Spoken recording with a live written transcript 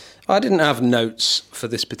I didn't have notes for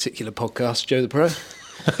this particular podcast, Joe the Pro.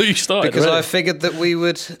 You started because already. I figured that we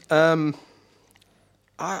would.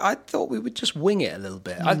 I thought we would just wing it a little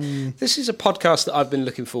bit. This is a podcast that I've been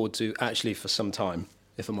looking forward to actually for some time,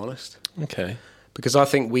 if I'm honest. Okay. Because I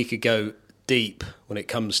think we could go deep when it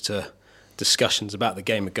comes to discussions about the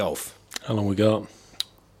game of golf. How long we got?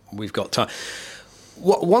 We've got time.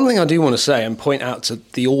 One thing I do want to say and point out to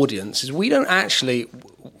the audience is we've only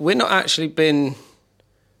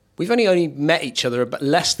met each other about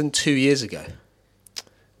less than 2 years ago.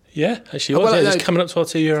 Yeah, actually, it's coming up to our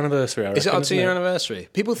 2-year anniversary. Is it our 2-year anniversary?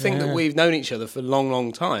 People think that we've known each other for a long,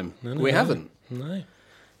 long time. No, we haven't. No.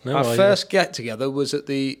 Our first get-together was at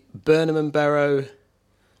the Burnham and Barrow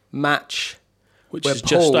match. Which is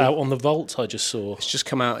just out on the vault, I just saw. It's just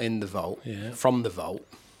come out in the vault, from the vault.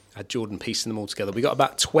 Had Jordan piecing them all together. We got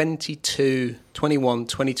about 22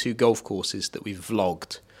 golf courses that we've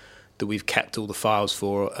vlogged, that we've kept all the files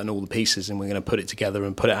for and all the pieces, and we're going to put it together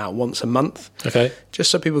and put it out once a month. Okay.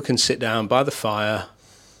 Just so people can sit down by the fire,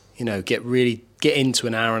 get into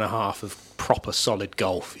an hour and a half of proper solid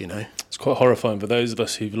golf, It's quite horrifying for those of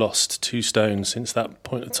us who've lost 2 stones since that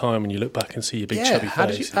point of time when you look back and see your big chubby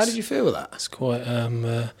face. How did you feel with that? It's quite,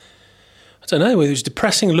 I don't know, it was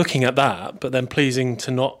depressing looking at that, but then pleasing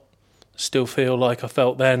to not still feel like I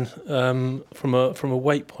felt then from a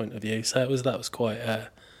weight point of view. So that was quite,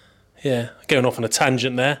 going off on a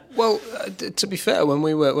tangent there. Well, to be fair, when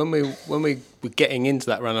we were getting into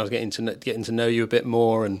that run, I was getting to know you a bit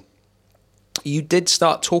more, and you did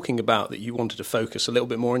start talking about that you wanted to focus a little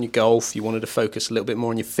bit more on your golf. You wanted to focus a little bit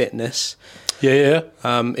more on your fitness. Yeah.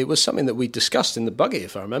 It was something that we discussed in the buggy,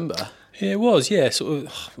 if I remember. Yeah, it was. Yeah, sort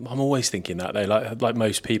of. I'm always thinking that though, like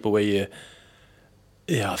most people, where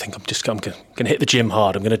I think I'm going to hit the gym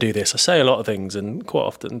hard. I'm going to do this. I say a lot of things, and quite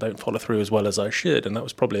often don't follow through as well as I should. And that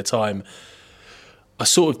was probably a time I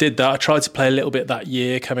sort of did that. I tried to play a little bit that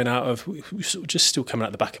year, coming out of, we were sort of just still coming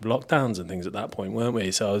out the back of lockdowns and things at that point, weren't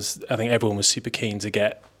we? So I think everyone was super keen to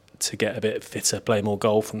get a bit fitter, play more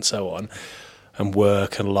golf and so on. And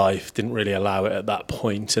work and life didn't really allow it at that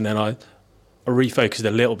point. And then I refocused a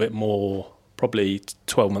little bit more, probably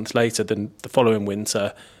 12 months later than the following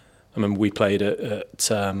winter. I remember we played at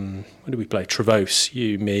where did we play? Trevose,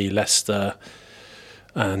 you, me, Lester,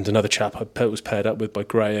 and another chap I was paired up with by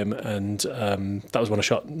Graham, and that was when I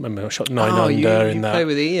shot 9 under in that. You played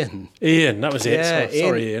with Ian. Ian, that was it. Yeah,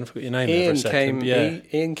 Sorry, Ian, I forgot your name there for a second.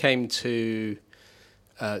 Ian came to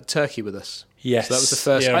Turkey with us. Yes. So that was the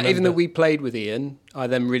first. Even though we played with Ian, I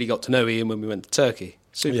then really got to know Ian when we went to Turkey.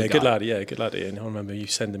 Super guy. Good lad. Yeah, good lad, Ian. I remember you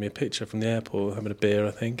sending me a picture from the airport, having a beer,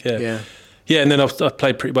 I think. Yeah, and then I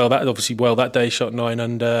played pretty well that day, shot 9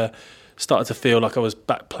 under, started to feel like I was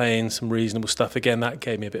back playing some reasonable stuff again. That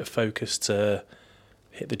gave me a bit of focus to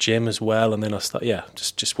hit the gym as well, and then I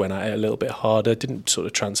just went at it a little bit harder. Didn't sort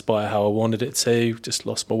of transpire how I wanted it to, just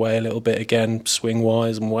lost my way a little bit again,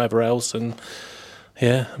 swing-wise and whatever else, and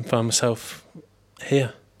found myself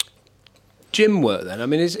here. Gym work then? I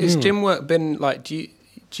mean, is gym work been like, do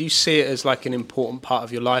you see it as like an important part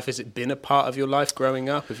of your life? Has it been a part of your life growing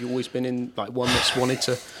up? Have you always been in like one that's wanted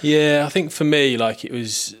to? Yeah, I think for me, like it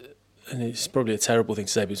was, and it's probably a terrible thing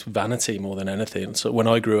to say, but it's vanity more than anything. So when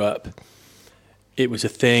I grew up, it was a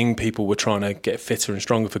thing. People were trying to get fitter and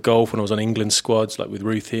stronger for golf. When I was on England squads, like with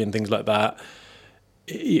Ruthie and things like that,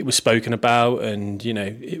 it was spoken about,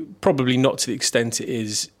 and probably not to the extent it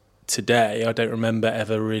is today. I don't remember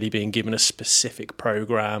ever really being given a specific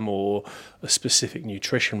program or a specific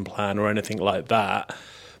nutrition plan or anything like that,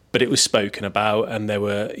 but it was spoken about, and there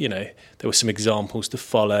were some examples to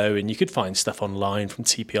follow, and you could find stuff online from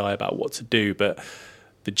TPI about what to do, but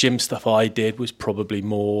the gym stuff I did was probably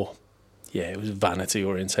more, it was vanity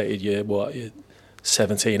orientated. You're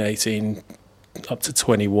 17, 18 up to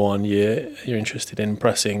 21, you're interested in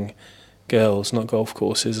impressing girls, not golf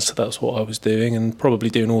courses, so that's what I was doing, and probably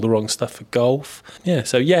doing all the wrong stuff for golf. Yeah,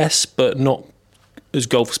 so yes, but not as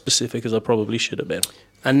golf specific as I probably should have been.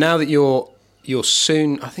 And now that you're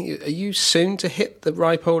soon, I think, are you soon to hit the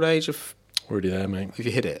ripe old age of? Already there, mate. Have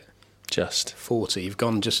you hit it? Just 40. You've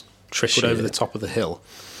gone just trickled over the top of the hill.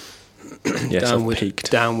 Yes, I've peaked.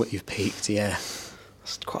 Downward, you've peaked. Yeah,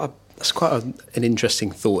 that's quite an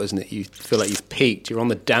interesting thought, isn't it? You feel like you've peaked. You're on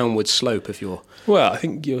the downward slope of your. Well, I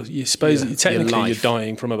think you suppose technically you're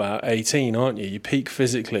dying from about 18, aren't you? You peak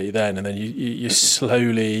physically then, and then you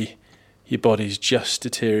slowly, your body's just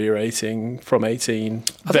deteriorating from 18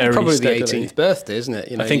 very probably steadily. The 18th birthday, isn't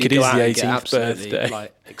it? I think it is the 18th birthday.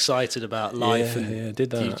 Like excited about life, and did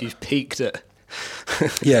that. You've peaked at.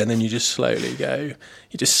 And then you just slowly go.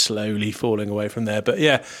 You're just slowly falling away from there. But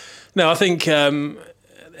no, I think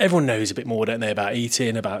everyone knows a bit more, don't they, about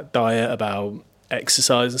eating, about diet, about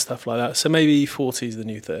exercise and stuff like that. So maybe 40 is the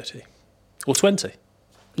new 30 or 20.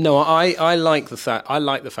 No, I like the fact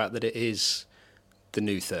that it is the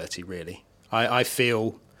new 30. Really, I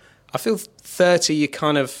feel 30. You're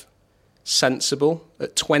kind of sensible.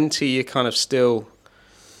 At 20, you're kind of still,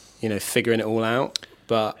 figuring it all out.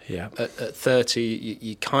 But at 30,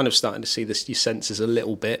 you're kind of starting to see your senses a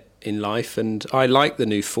little bit in life. And I like the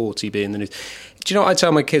new 40 being the new. Do you know what I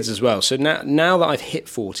tell my kids as well? So now that I've hit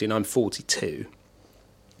 40 and I'm 42,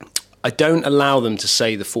 I don't allow them to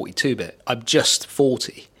say the 42 bit. I'm just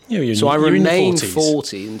 40. So I remain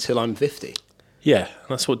 40 until I'm 50. Yeah,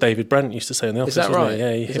 that's what David Brent used to say in the office. Is that right?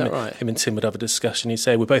 Yeah, Is that right? Him and Tim would have a discussion. He'd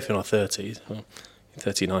say, we're both in our 30s. Well, you're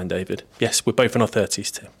 39, David. Yes, we're both in our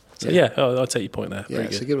 30s, Tim. So I'll take your point there. Yeah,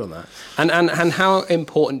 it's a good one, that. And how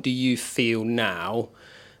important do you feel now,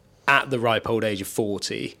 at the ripe old age of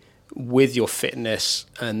 40, with your fitness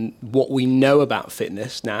and what we know about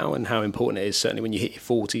fitness now and how important it is? Certainly when you hit your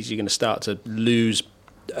 40s, you're going to start to lose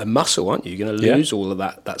a muscle, aren't you? You're going to lose all of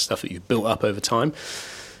that stuff that you've built up over time.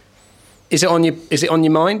 Is it on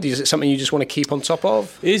your mind? Is it something you just want to keep on top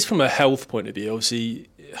of? It is from a health point of view, obviously,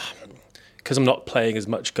 because I'm not playing as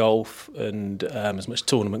much golf and as much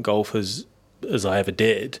tournament golf as I ever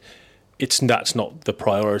did. That's not the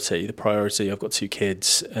priority. The priority, I've got 2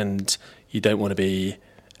 kids, and you don't want to be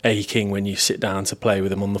aching when you sit down to play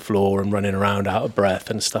with them on the floor and running around out of breath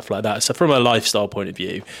and stuff like that. So from a lifestyle point of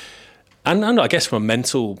view, and I guess from a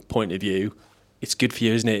mental point of view, it's good for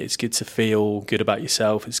you, isn't it? It's good to feel good about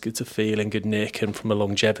yourself. It's good to feel in good nick. And from a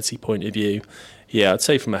longevity point of view, I'd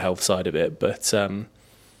say from a health side of it. But from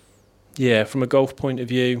a golf point of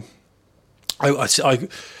view, I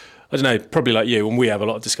don't know, probably like you, and we have a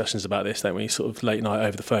lot of discussions about this, don't we? Sort of late night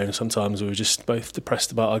over the phone. Sometimes we were just both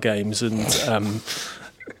depressed about our games. And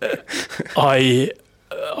I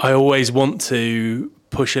always want to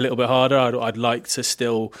push a little bit harder. I'd like to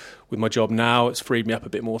still, with my job now, it's freed me up a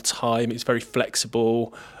bit more time. It's very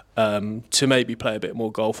flexible to maybe play a bit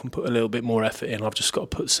more golf and put a little bit more effort in. I've just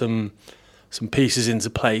got to put some pieces into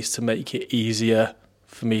place to make it easier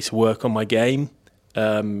for me to work on my game.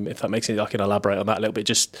 If that makes sense, I can elaborate on that a little bit,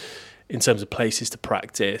 just in terms of places to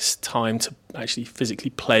practice, time to actually physically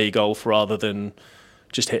play golf rather than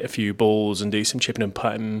just hit a few balls and do some chipping and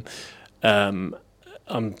putting. Got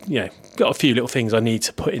a few little things I need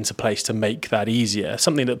to put into place to make that easier.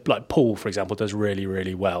 Something that, like Paul, for example, does really,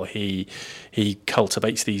 really well. He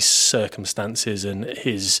cultivates these circumstances and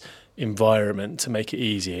his environment to make it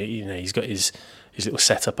easier. He's got his little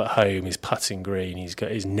setup at home, his putting green, he's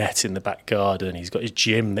got his net in the back garden, he's got his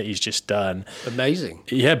gym that he's just done. Amazing.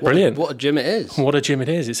 Yeah, brilliant. What a gym it is. What a gym it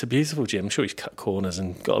is. It's a beautiful gym. I'm sure he's cut corners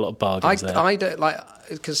and got a lot of bargains there. I don't like,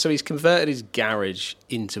 so he's converted his garage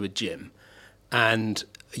into a gym. And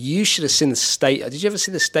you should have seen the state. Did you ever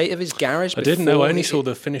see the state of his garage? I didn't know. I only saw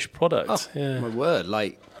the finished product. Oh, my word.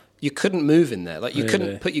 Like, you couldn't move in there. Like, you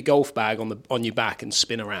couldn't put your golf bag on your back and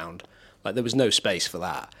spin around. Like, there was no space for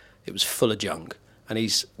that. It was full of junk. And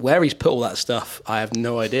where he's put all that stuff, I have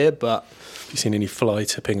no idea, but... Have you seen any fly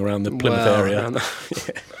tipping around the Plymouth area?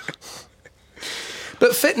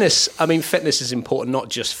 But fitness is important, not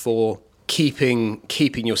just for keeping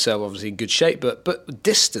yourself obviously in good shape, but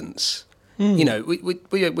distance.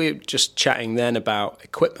 We're just chatting then about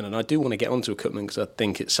equipment, and I do want to get onto equipment because I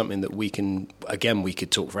think it's something that we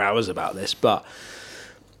could talk for hours about this, but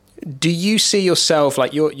do you see yourself,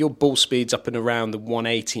 like your ball speed's up and around the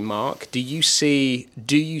 180 mark, do you see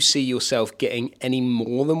yourself getting any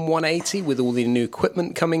more than 180 with all the new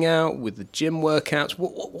equipment coming out, with the gym workouts?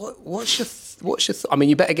 What's your I mean,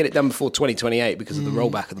 you better get it done before 2028 because of the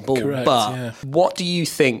rollback of the ball. Correct, but what do you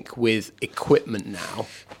think with equipment now,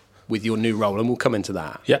 with your new role? And we'll come into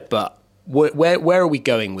that. Yeah. But where are we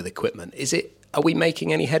going with equipment? Are we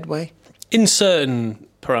making any headway? In certain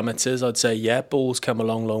parameters, I'd say, ball's come a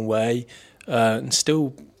long, long way and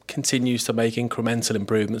still continues to make incremental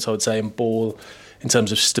improvements, I would say, in ball in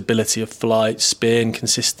terms of stability of flight, spin,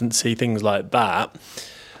 consistency, things like that.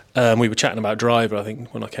 We were chatting about driver, I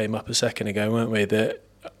think, when I came up a second ago, weren't we? That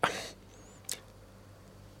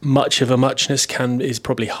much of a muchness is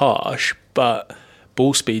probably harsh, but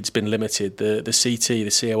ball speed's been limited. The CT,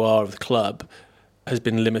 the COR of the club has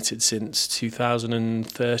been limited since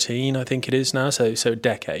 2013, I think it is now, so a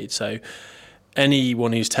decade. So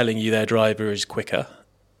anyone who's telling you their driver is quicker,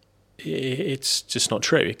 it's just not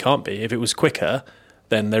true. It can't be. If it was quicker,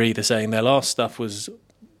 then they're either saying their last stuff was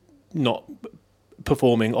not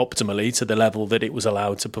performing optimally to the level that it was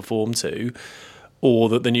allowed to perform to, or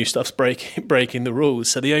that the new stuff's breaking the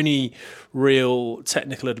rules. So the only real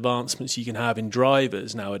technical advancements you can have in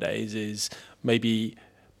drivers nowadays is maybe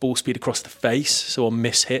ball speed across the face, so on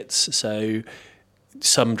miss hits. So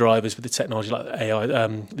some drivers with the technology like the AI,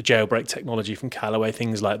 the jailbreak technology from Callaway,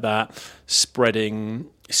 things like that, spreading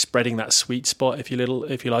that sweet spot if you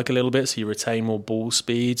like a little bit, so you retain more ball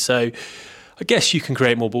speed. So I guess you can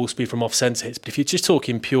create more ball speed from off-centre hits, but if you're just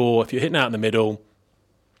talking pure, if you're hitting out in the middle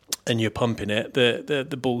and you're pumping it,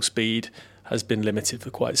 the ball speed has been limited for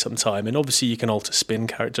quite some time. And obviously you can alter spin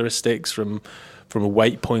characteristics from a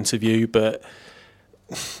weight point of view, but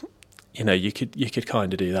you could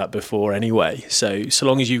kind of do that before anyway. So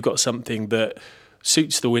long as you've got something that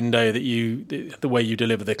suits the window the way you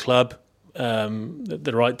deliver the club,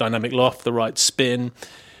 the right dynamic loft, the right spin,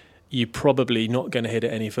 you're probably not going to hit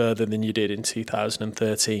it any further than you did in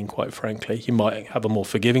 2013, quite frankly. You might have a more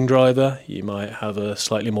forgiving driver, you might have a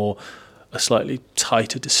slightly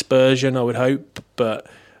tighter dispersion, I would hope, but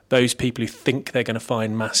those people who think they're going to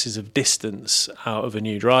find masses of distance out of a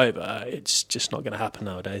new driver, it's just not going to happen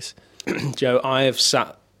nowadays. Joe, I have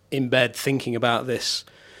sat in bed thinking about this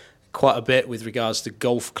quite a bit with regards to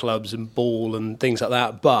golf clubs and ball and things like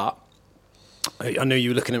that, but I know you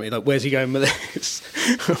were looking at me like, where's he going with this?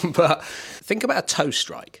 But think about a toe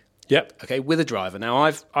strike. Yep. Okay, with a driver. Now,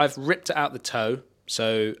 I've ripped it out the toe,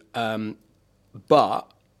 so,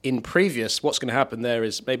 but in previous, what's going to happen there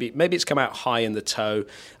is maybe it's come out high in the toe.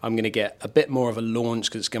 I'm going to get a bit more of a launch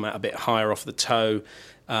because it's come out a bit higher off the toe.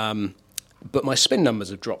 But my spin numbers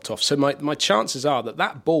have dropped off. So my chances are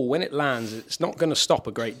that ball, when it lands, it's not going to stop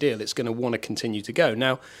a great deal. It's going to want to continue to go.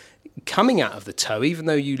 Now, coming out of the toe, even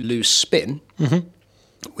though you lose spin,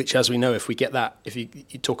 which, as we know, if we get that, if you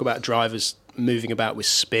talk about drivers moving about with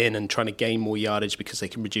spin and trying to gain more yardage because they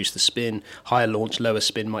can reduce the spin, higher launch, lower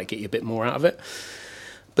spin might get you a bit more out of it.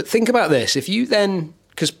 But think about this. If you then,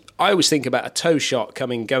 because I always think about a toe shot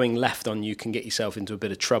going left on you can get yourself into a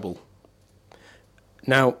bit of trouble.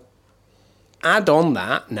 Now, add on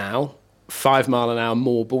that now 5 mile an hour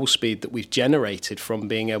more ball speed that we've generated from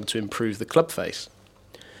being able to improve the club face.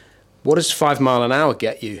 What does 5 mile an hour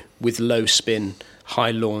get you with low spin,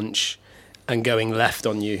 high launch, and going left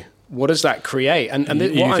on you? What does that create? And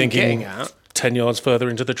what I'm getting at, 10 yards further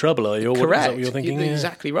into the trouble, are you? Correct. Is that what you're thinking? You're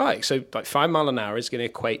exactly right. So like 5 mile an hour is going to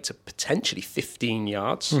equate to potentially 15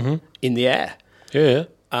 yards in the air. Yeah.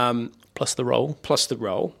 Plus the roll.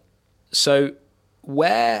 So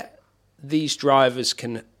where these drivers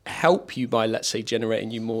can help you by, let's say,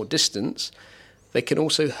 generating you more distance, they can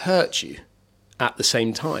also hurt you at the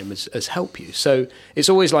same time as help you. So it's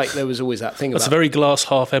always like there was always that thing That's about... a very glass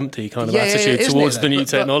half empty kind of attitude towards the new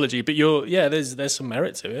technology. But there's some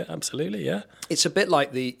merit to it, absolutely, yeah. It's a bit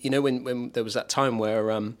like when there was that time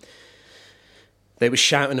where they were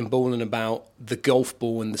shouting and bawling about the golf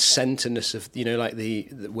ball and the centerness of,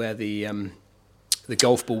 where the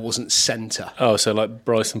golf ball wasn't centre. Oh, so like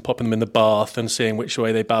Bryson popping them in the bath and seeing which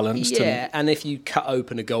way they balanced. Yeah, and if you cut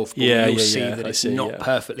open a golf ball, you'll see that it's not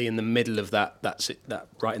perfectly in the middle of that. That's it. That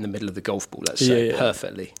right in the middle of the golf ball. Let's say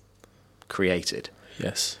perfectly created.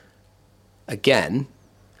 Yes. Again,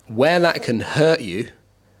 where that can hurt you,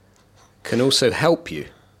 can also help you.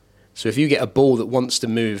 So if you get a ball that wants to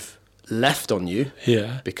move left on you,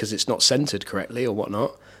 because it's not centred correctly or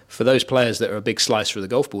whatnot. For those players that are a big slicer of the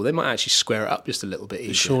golf ball, they might actually square it up just a little bit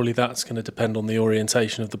easier. Surely that's going to depend on the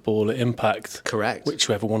orientation of the ball at impact. Correct.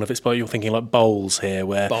 Whichever one of it's, but you're thinking like bowls here,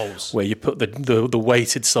 where you put the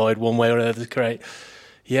weighted side one way or another to create.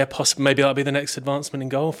 Yeah, possibly. Maybe that'll be the next advancement in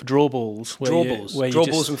golf. Draw balls. Draw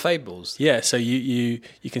balls and fade balls. Yeah, so you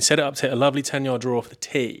can set it up to hit a lovely 10-yard draw off the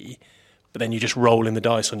tee, but then you just roll in the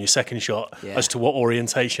dice on your second shot as to what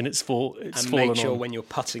orientation it's fallen on. And make sure when you're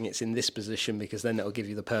putting it's in this position, because then it'll give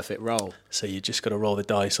you the perfect roll. So you just got to roll the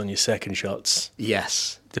dice on your second shots.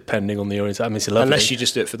 Yes. Depending on the orientation. I mean, it's lovely. Unless you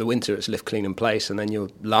just do it for the winter, it's lift, clean and place, and then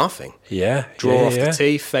you're laughing. Yeah. Draw off the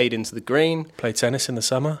tee, fade into the green. Play tennis in the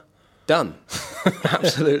summer. Done.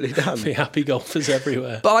 Absolutely done. Be happy golfers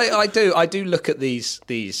everywhere. But I do look at these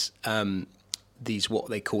what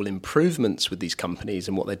they call improvements with these companies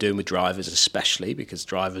and what they're doing with drivers, especially because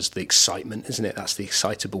drivers, the excitement, isn't it? That's the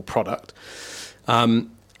excitable product. And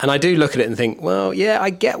I do look at it and think, well, yeah, I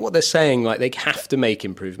get what they're saying. Like, they have to make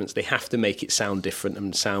improvements. They have to make it sound different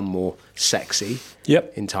and sound more sexy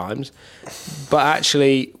in times. But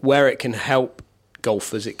actually, where it can help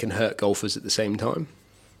golfers, it can hurt golfers at the same time.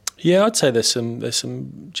 Yeah, I'd say there's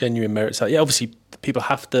some genuine merits out. Yeah, obviously, people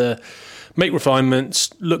have to make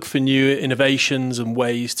refinements, look for new innovations and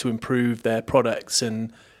ways to improve their products.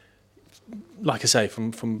 And like I say,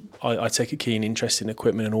 I take a keen interest in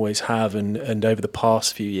equipment and always have. And over the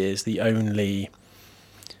past few years, the only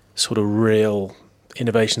sort of real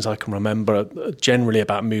innovations I can remember are generally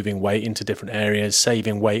about moving weight into different areas,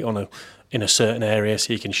 saving weight in a certain area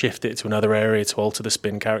so you can shift it to another area to alter the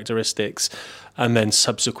spin characteristics, and then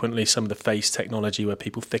subsequently some of the face technology where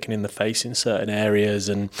people thicken in the face in certain areas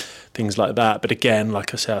and things like that. But again,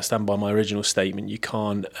 like I say, I stand by my original statement. You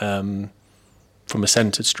can't, from a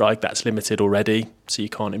centred strike, that's limited already, so you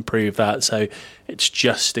can't improve that. So it's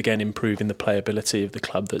just, again, improving the playability of the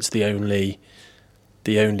club that's the only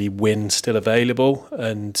win still available.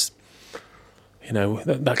 And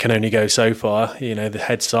that can only go so far. The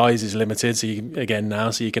head size is limited, so you can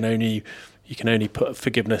only put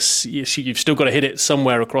forgiveness. You've still got to hit it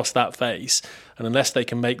somewhere across that face, and unless they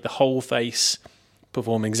can make the whole face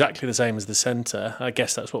perform exactly the same as the centre, I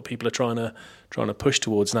guess that's what people are trying to push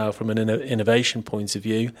towards now from an innovation point of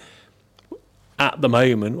view. At the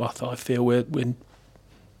moment, I feel we're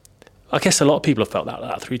I guess a lot of people have felt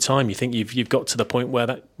that through time. You think you've got to the point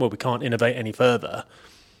where we can't innovate any further.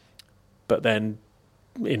 But then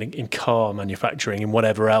in car manufacturing and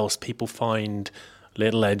whatever else, people find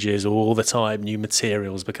little edges all the time. New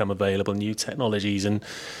materials become available, new technologies, and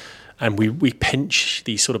we pinch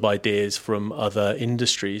these sort of ideas from other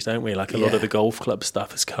industries, don't we? Like a lot of the golf club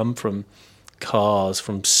stuff has come from cars,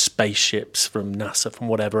 from spaceships, from NASA, from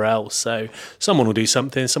whatever else. So someone will do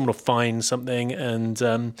something, someone will find something,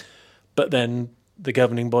 and but then the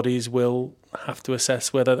governing bodies will have to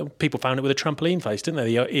assess whether people found it with a trampoline face, didn't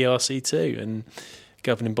they? The ERC2, and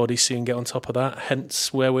governing bodies soon get on top of that.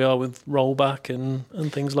 Hence where we are with rollback and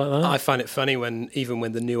things like that. I find it funny even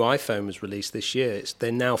when the new iPhone was released this year,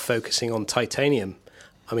 they're now focusing on titanium.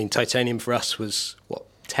 I mean, titanium for us was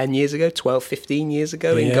 10 years ago, 12, 15 years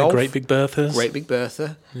ago in golf. Great Big Berthas. Great Big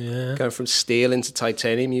Bertha. Yeah. Going from steel into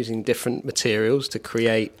titanium, using different materials to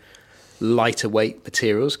create lighter weight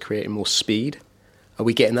materials, creating more speed. Are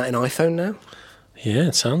we getting that in iPhone now? Yeah,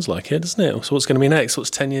 it sounds like it, doesn't it? So what's going to be next?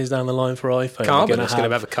 What's 10 years down the line for iPhone? Carbon. It's going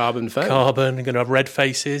to have a carbon phone. Carbon. You're going to have red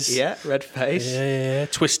faces. Yeah, red face. Yeah.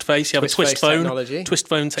 Twist face. You have a twist phone. Technology. Twist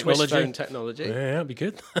phone technology. Twist phone technology. Yeah, that'd be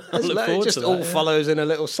good. I look forward to that. It just all follows in a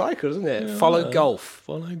little cycle, doesn't it? Yeah, Follow golf.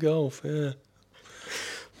 Follow golf, yeah.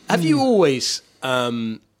 Have you always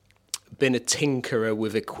been a tinkerer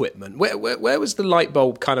with equipment? Where was the light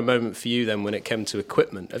bulb kind of moment for you then when it came to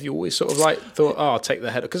equipment? Have you always sort of thought, I'll take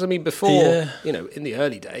the head? Because I mean, before, in the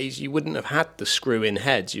early days, you wouldn't have had the screw-in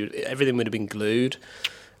heads. Everything would have been glued.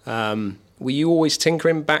 Were you always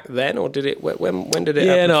tinkering back then, or did it? When did it?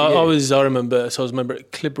 Yeah, no, I was. I remember. So I was a member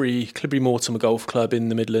at Clibbery Mortimer Golf Club in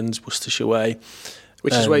the Midlands, Worcestershire way,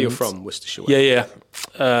 which is where you're from, Worcestershire way. Yeah.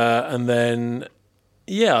 And then.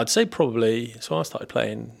 Yeah, I'd say probably, so I started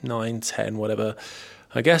playing 9, 10, whatever.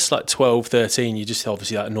 I guess like 12, 13, you're just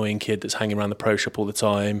obviously that annoying kid that's hanging around the pro shop all the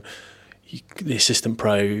time. The assistant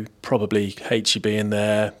pro probably hates you being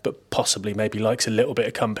there, but possibly maybe likes a little bit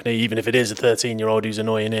of company, even if it is a 13-year-old who's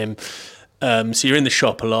annoying him. So you're in the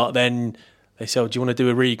shop a lot. Then they say, do you want to do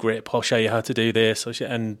a re-grip? I'll show you how to do this.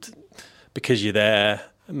 And because you're there,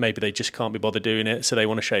 maybe they just can't be bothered doing it, so they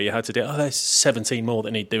want to show you how to do it. Oh, there's 17 more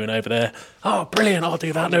that need doing over there. Oh, brilliant, I'll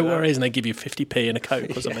do that, no worries. And they give you 50p and a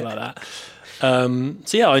Coke or something like that.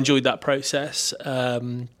 So yeah, I enjoyed that process.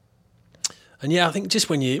 And yeah, I think just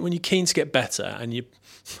when you're keen to get better, and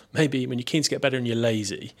when you're keen to get better and you're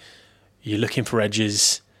lazy, you're looking for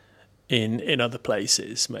edges in other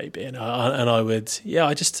places maybe. And I would,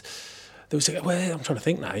 there was I'm trying to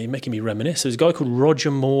think now. You're making me reminisce. There was a guy called Roger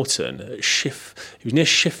Morton at He was near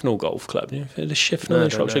Shifnal Golf Club. You know, Shifnal in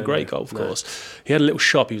Shropshire, great golf course. He had a little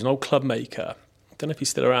shop. He was an old club maker. I don't know if he's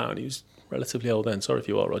still around. He was relatively old then. Sorry if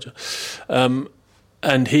you are, Roger.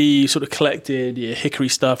 And he sort of collected hickory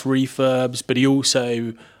stuff, refurbs, but he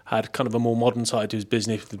also had kind of a more modern side to his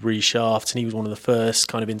business with reshafts, and he was one of the first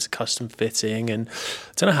kind of into custom fitting. And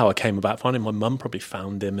I don't know how I came about finding him. My mum probably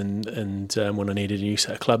found him and when I needed a new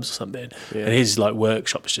set of clubs or something. Yeah. And his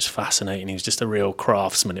workshop was just fascinating. He was just a real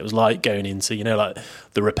craftsman. It was like going into, like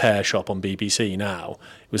the repair shop on BBC now.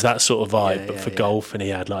 It was that sort of vibe, but for golf, and he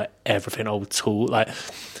had everything, old tool,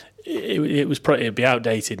 it was probably, it'd be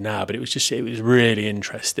outdated now, but it was really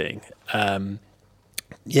interesting.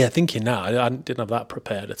 Thinking now, I didn't have that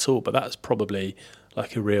prepared at all, but that's probably a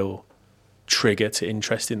real trigger to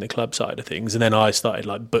interest in the club side of things. And then I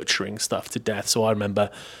started butchering stuff to death. So I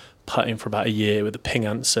remember putting for about a year with a ping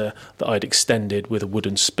answer that I'd extended with a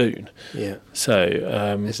wooden spoon. Yeah. So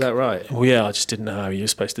is that right? Well, yeah, I just didn't know how you were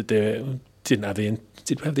supposed to do it. Did we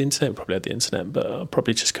have the internet? Probably had the internet, but I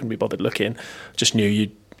probably just couldn't be bothered looking. Just knew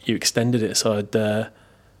you extended it, so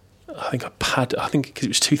I think because it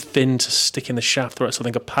was too thin to stick in the shaft, right? So I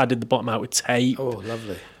think I padded the bottom out with tape. Oh,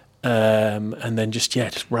 lovely. and then just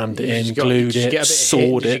rammed it in, glued it,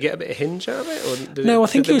 sawed it. Did you get a bit of hinge out of it? Or No, I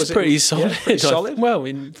think it was pretty solid. Yeah, pretty solid? Well,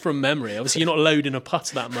 from memory, obviously you're not loading a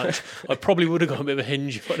putter that much. I probably would have got a bit of a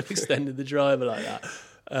hinge if I'd have extended the driver like that,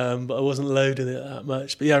 but I wasn't loading it that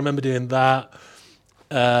much. But yeah, I remember doing that.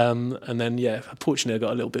 And then fortunately I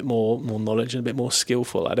got a little bit more knowledge and a bit more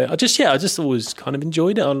skillful at it. I just always kind of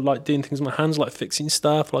enjoyed it. I like doing things with my hands, like fixing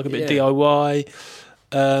stuff, like a bit of DIY.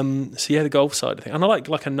 The golf side of things, and I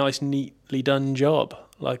like a nice, neatly done job,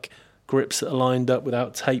 like grips that are lined up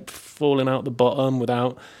without tape falling out the bottom,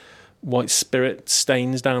 without white spirit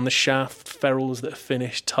stains down the shaft, ferrules that are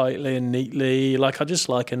finished tightly and neatly. Like I just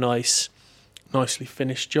like a nicely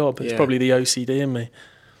finished job. It's probably the OCD in me.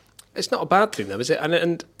 It's not a bad thing though, is it?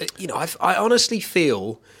 And I honestly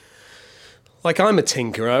feel like I'm a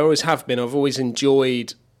tinkerer. I always have been. I've always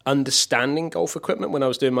enjoyed understanding golf equipment when I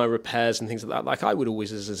was doing my repairs and things like that. Like I would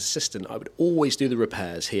always, as an assistant, I would always do the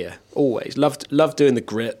repairs here. Always loved doing the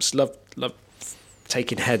grips. Loved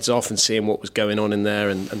taking heads off and seeing what was going on in there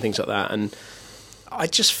and things like that. And I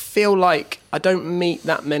just feel like I don't meet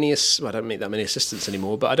that many. I don't meet that many assistants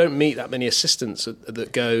anymore. But I don't meet that many assistants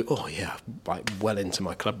that go, oh yeah, like well into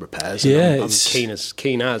my club repairs. And I'm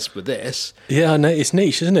keen as with this. Yeah, I know it's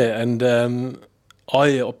niche, isn't it? And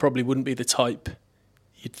I probably wouldn't be the type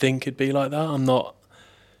you'd think it'd be like that. I'm not.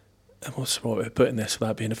 What's the right way of putting this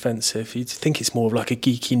without being offensive? You'd think it's more of like a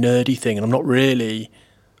geeky, nerdy thing, and I'm not really.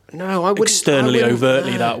 No, I wouldn't. Externally,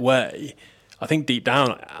 overtly that way. I think deep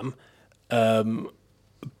down I am.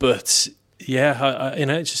 But yeah,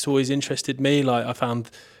 it's just always interested me. Like I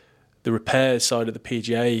found the repairs side of the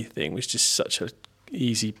PGA thing was just such a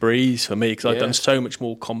easy breeze for me because I'd done so much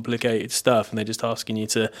more complicated stuff, and they're just asking you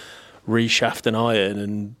to reshaft an iron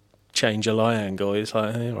and change a lie angle. It's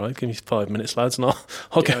like, hey, all right, give me 5 minutes, lads, and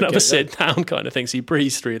I'll go and have a sit down kind of thing. So you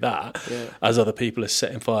breeze through that as other people are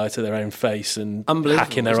setting fire to their own face and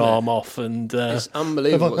hacking their arm off. And it's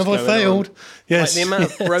unbelievable. Have I failed? On. Yes. Like the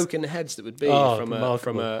amount of broken heads that would be from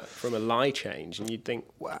a lie change, and you'd think,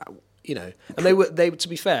 wow. And they to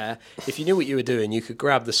be fair, if you knew what you were doing, you could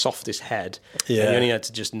grab the softest head, and you only had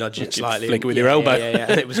to just nudge it slightly, flick it with your elbow,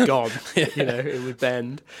 and it was gone. It would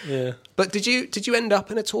bend. Yeah. But did you end up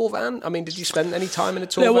in a tour van? I mean, did you spend any time in a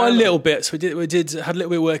tour van? Yeah, well, a little bit. So we had a little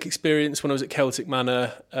bit of work experience when I was at Celtic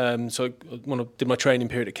Manor. So when I did my training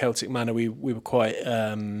period at Celtic Manor, we were quite.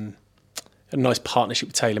 A nice partnership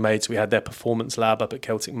with TaylorMade, so we had their performance lab up at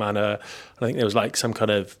Celtic Manor. I think there was like some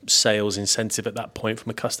kind of sales incentive at that point from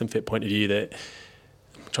a custom fit point of view that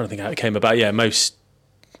I'm trying to think how it came about. Yeah, most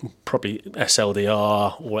probably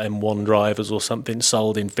SLDR or M1 drivers or something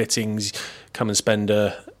sold in fittings come and spend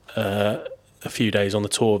a few days on the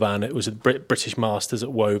tour van. It was at British Masters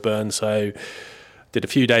at Woburn, so did a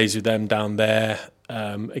few days with them down there.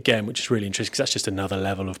 Again, which is really interesting because that's just another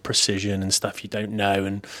level of precision and stuff you don't know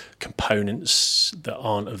and components that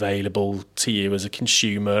aren't available to you as a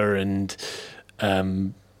consumer, and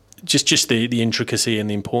just the intricacy and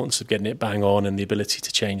the importance of getting it bang on and the ability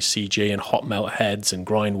to change CG and hot melt heads and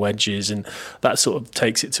grind wedges, and that sort of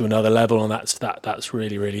takes it to another level, and that's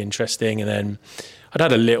really, really interesting. And then I'd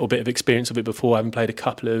had a little bit of experience of it before, having played a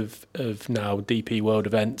couple of now DP World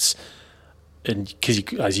events. And because,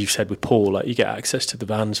 as you've said with Paul, like you get access to the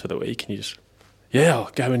vans for the week, and you just,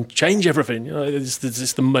 I'll go and change everything. It's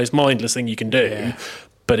the most mindless thing you can do,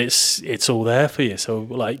 but it's all there for you. So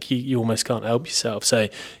like you almost can't help yourself.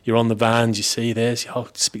 Say you're on the vans, you see this,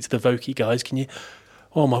 I'll speak to the Vokey guys. Can you?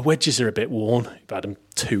 Oh, my wedges are a bit worn. You've had them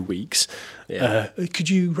 2 weeks. Yeah.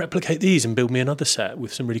 Could you replicate these and build me another set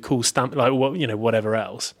with some really cool stamp, like whatever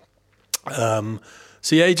else.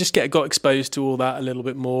 So you just got exposed to all that a little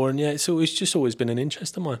bit more, and it's always been an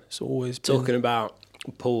interest of mine. It's always been. Talking about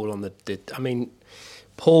Paul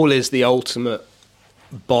Paul is the ultimate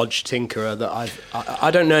bodge tinkerer that I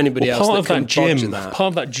don't know anybody else that can bodge that. Part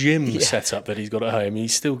of that gym setup that he's got at home,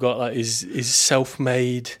 he's still got like his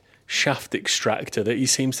self-made shaft extractor that he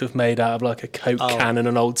seems to have made out of like a Coke can and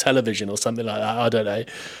an old television or something like that. I don't know.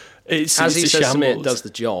 As he says to me, it does the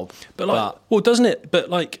job. But doesn't it? But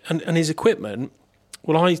like, and his equipment.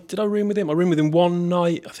 Well, did I room with him? I roomed with him one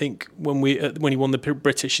night, I think, when he won the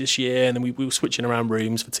British this year, and then we were switching around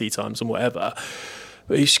rooms for tea times and whatever.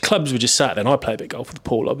 But his clubs were just sat there, and I played a bit of golf with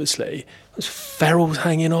Paul, obviously. His ferrules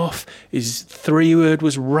hanging off, his 3-wood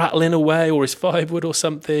was rattling away, or his 5-wood or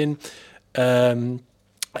something.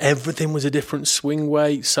 Everything was a different swing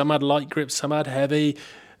weight. Some had light grips, some had heavy.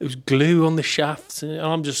 There was glue on the shafts, and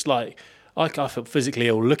I'm just like, I felt physically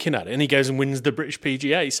ill looking at it. And he goes and wins the British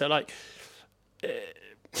PGA, so like...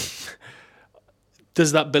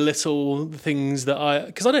 does that belittle the things that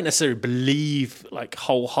because I don't necessarily believe like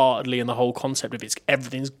wholeheartedly in the whole concept of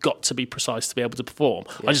everything's got to be precise to be able to perform.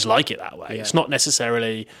 Yeah. I just like it that way. Yeah. It's not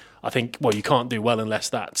necessarily, I think, well, you can't do well unless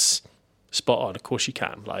that's spot on. Of course you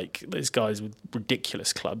can. Like there's guys with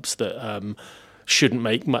ridiculous clubs that shouldn't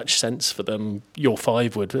make much sense for them. Your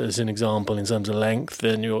 5 would, as an example, in terms of length,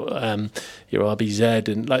 and your RBZ,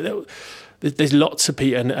 and like there's lots of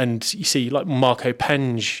people, and you see like Marco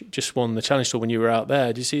Penge just won the Challenge Tour when you were out there.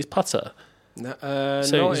 Did you see his putter? No,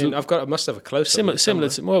 I must have a close up. Similar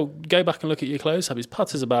to, well, go back and look at your close up. His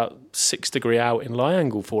putter's about 6 degree out in lie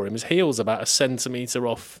angle for him. His heel's about a centimetre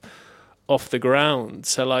off the ground.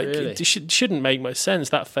 So like really? It shouldn't make much sense.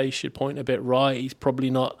 That face should point a bit right. He's probably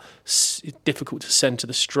not difficult to centre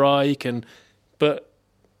the strike, but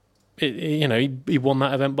he won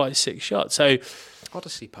that event by 6 shots. So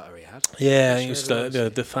Odyssey putter he had. Yeah, he was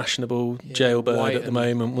the fashionable jailbird at the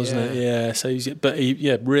moment, wasn't it? Yeah. So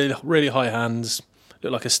really really high hands.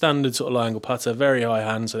 Looked like a standard sort of lie angle putter, very high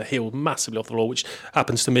hands, so the heel massively off the floor, which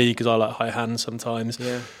happens to me because I like high hands sometimes.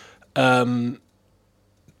 Yeah.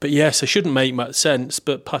 But yes, it shouldn't make much sense,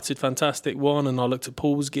 but putted fantastic one, and I looked at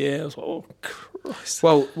Paul's gear. I was like, oh, Christ.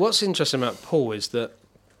 Well, what's interesting about Paul is that...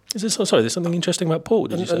 there's something interesting about Paul,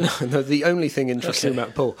 did you say? No, the only thing interesting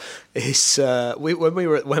about Paul is when we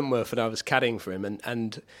were at Wentworth and I was caddying for him,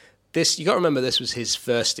 and this, you got to remember, this was his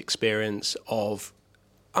first experience of...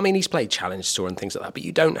 I mean, he's played Challenge Tour and things like that, but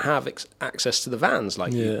you don't have access to the vans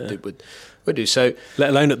like you would do. So, let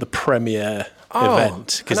alone at the premier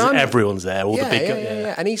event, because everyone's there, all the big guys.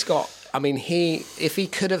 Yeah. And he's got, I mean, if he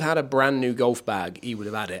could have had a brand new golf bag, he would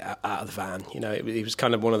have had it out of the van. You know, it was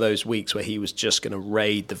kind of one of those weeks where he was just going to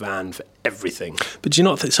raid the van for everything. But do you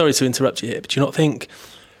not think, sorry to interrupt you here, but do you not think,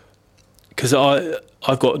 because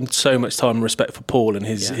I've got so much time and respect for Paul and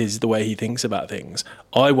his the way he thinks about things.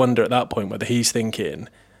 I wonder at that point whether he's thinking,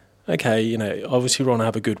 okay, obviously we want to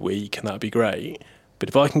have a good week and that'd be great, but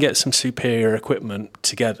if I can get some superior equipment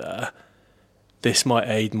together, this might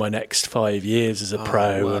aid my next 5 years as a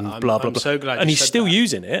pro and blah, blah, blah. I'm so glad and he's still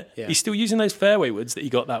using it. Yeah. He's still using those fairway woods that he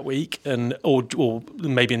got that week, and or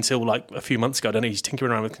maybe until like a few months ago. I don't know, he's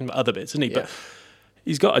tinkering around with other bits, isn't he? Yeah. But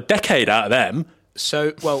he's got a decade out of them.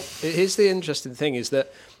 So, well, here's the interesting thing is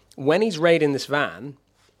that when he's raiding this van,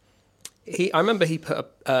 I remember he put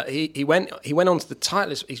he went onto the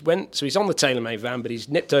Titleist. He's on the TaylorMade van, but he's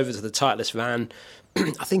nipped over to the Titleist van.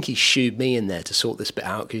 I think he shooed me in there to sort this bit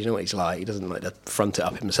out, because you know what he's like. He doesn't like to front it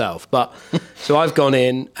up himself. But so I've gone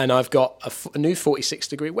in and I've got a new 46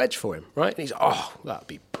 degree wedge for him, right? And he's that'd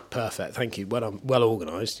be perfect. Thank you. Well, I'm well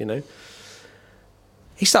organised,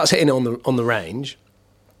 He starts hitting it on the range.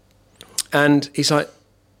 And he's like,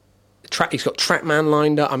 he's got TrackMan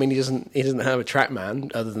lined up. I mean, he doesn't have a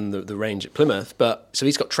TrackMan other than the range at Plymouth. But so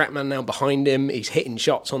he's got TrackMan now behind him. He's hitting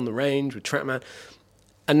shots on the range with TrackMan.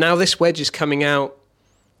 And now this wedge is coming out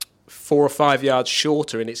 4 or 5 yards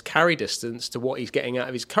shorter in its carry distance to what he's getting out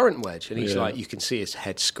of his current wedge. And he's like, you can see his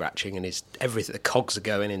head scratching and everything, the cogs are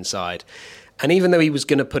going inside. And even though he was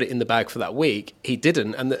going to put it in the bag for that week, he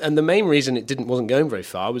didn't. And the main reason it wasn't going very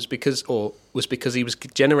far was because he was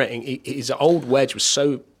generating, his old wedge was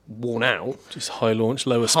so worn out. Just high launch,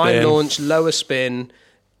 lower spin,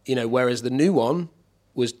 whereas the new one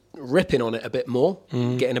was ripping on it a bit more,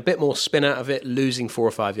 getting a bit more spin out of it, losing 4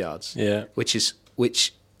 or 5 yards. Yeah.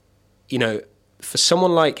 Which, for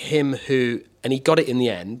someone like him and he got it in the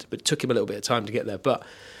end, but it took him a little bit of time to get there, but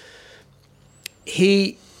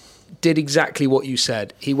he did exactly what you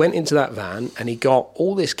said. He went into that van and he got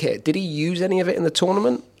all this kit. Did he use any of it in the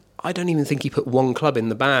tournament? I don't even think he put one club in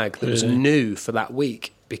the bag that was new for that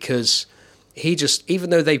week, because he just, even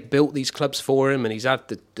though they built these clubs for him and he's had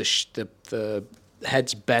the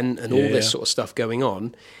heads bent and all this sort of stuff going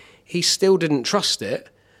on, he still didn't trust it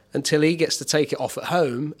until he gets to take it off at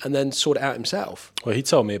home and then sort it out himself. Well, he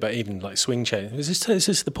told me about even like swing change. Is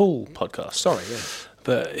this the Paul podcast? Sorry, yeah.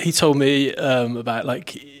 But he told me about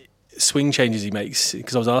like swing changes he makes,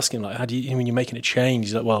 because I was asking him, like, how do you, when you're making a change?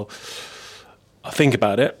 He's like, well, I think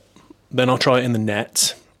about it, then I'll try it in the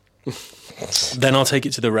net, then I'll take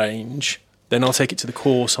it to the range, then I'll take it to the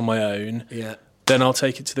course on my own. Yeah. Then I'll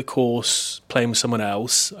take it to the course playing with someone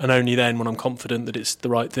else, and only then, when I'm confident that it's the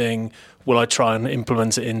right thing, will I try and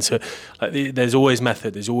implement it into. Like, there's always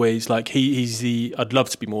method. There's always like I'd love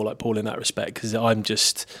to be more like Paul in that respect, because I'm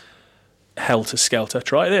just helter skelter.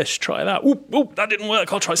 Try this, try that. Oh, that didn't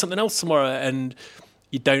work. I'll try something else tomorrow, and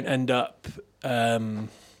you don't end up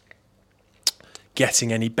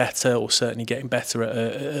getting any better, or certainly getting better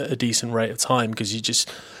at a decent rate of time, because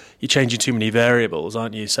you're changing too many variables,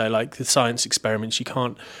 aren't you? So like the science experiments, you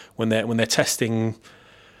can't, when they're testing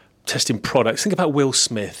testing products. Think about Will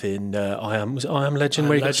Smith in I Am Legend,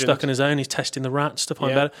 where he got stuck on his own. He's testing the rats to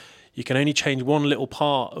find better. You can only change one little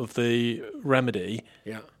part of the remedy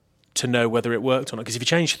to know whether it worked or not. Because if you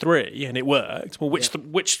change 3 and it worked, well, which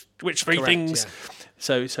 3 things?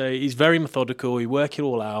 Yeah. So he's very methodical. He work it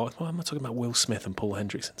all out. Why am I talking about Will Smith and Paul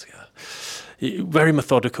Hendriksen together? Very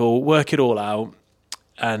methodical, work it all out,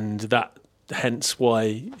 and that hence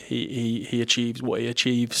why he achieves what he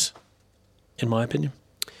achieves, in my opinion.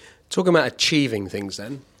 Talking about achieving things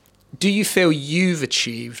then, do you feel you've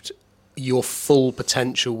achieved your full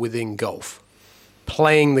potential within golf?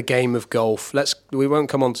 Playing the game of golf, we won't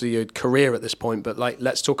come on to your career at this point, but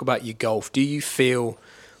let's talk about your golf. Do you feel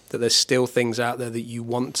that there's still things out there that you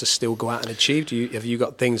want to still go out and achieve? Have you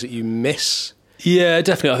got things that you miss? Yeah,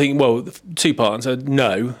 definitely. I think, well, 2 parts.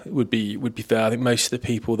 No, would be fair. I think most of the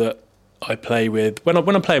people that I play with, when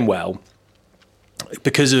I'm playing well,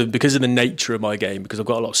 because of the nature of my game, because I've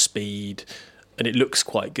got a lot of speed and it looks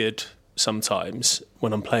quite good sometimes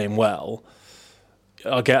when I'm playing well,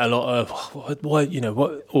 I get a lot of why,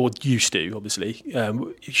 or used to, obviously.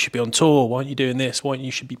 You should be on tour. Why aren't you doing this? Why aren't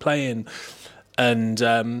you should be playing? And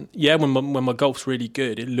when my golf's really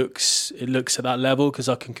good, it looks at that level because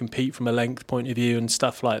I can compete from a length point of view and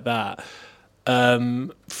stuff like that.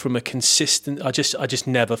 From a consistent, I just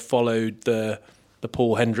never followed the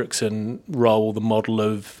Paul Hendriksen role, the model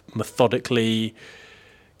of methodically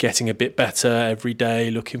getting a bit better every day,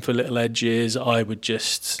 looking for little edges. I would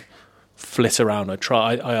just flit around. I'm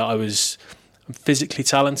physically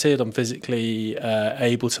talented. I'm physically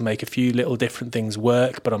able to make a few little different things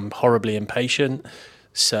work, but I'm horribly impatient.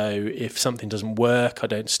 So if something doesn't work, I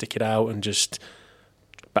don't stick it out and just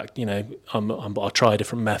back. I'll try a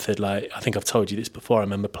different method. Like I think I've told you this before. I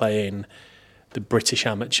remember playing the British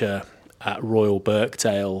Amateur at Royal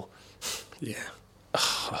Birkdale. Yeah.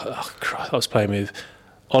 Oh, Christ. I was playing with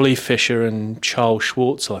Ollie Fisher and Charles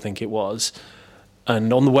Schwartzel, I think it was.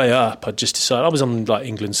 And on the way up, I just decided, I was on like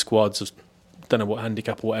England squads, I don't know what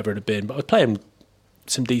handicap or whatever it had been, but I was playing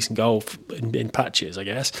some decent golf in patches, I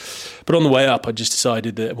guess. But on the way up, I just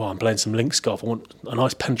decided that, I'm playing some links golf. I want a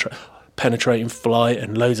nice penetrating flight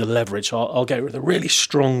and loads of leverage. So I'll go with a really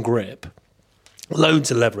strong grip,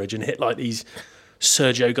 loads of leverage, and hit like these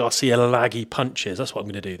Sergio Garcia laggy punches. That's what I'm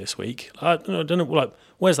going to do this week. I don't know,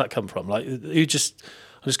 where's that come from? I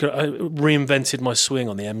reinvented my swing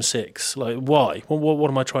on the M6. Like, why? What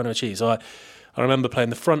am I trying to achieve? So I remember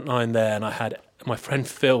playing the front nine there, and I had my friend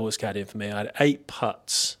Phil was caddying for me. I had 8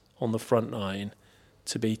 putts on the front nine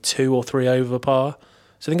to be 2 or 3 over par.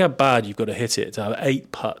 So think how bad you've got to hit it to have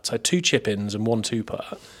 8 putts. I had 2 chip-ins and 1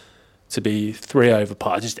 2-putt to be 3 over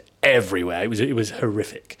par, just everywhere. It was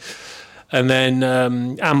horrific. And then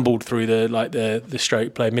ambled through the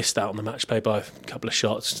stroke play, missed out on the match play by a couple of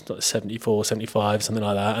shots, like 74, 75, something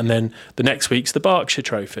like that. And then the next week's the Berkshire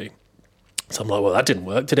Trophy. So I'm like, well, that didn't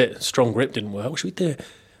work, did it? Strong grip didn't work. What should we do?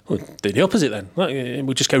 We'll do the opposite then.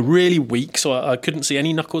 We'll just go really weak, so I couldn't see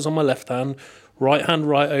any knuckles on my left hand right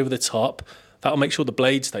over the top. That'll make sure the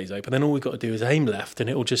blade stays open. Then all we've got to do is aim left, and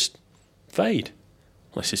it'll just fade.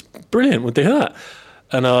 Well, this is brilliant. We'll do that.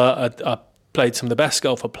 And I played some of the best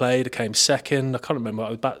golf I played. I came second. I can't remember. I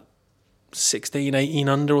was about 16, 18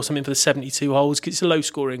 under or something for the 72 holes. It's a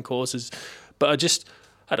low-scoring course. But I just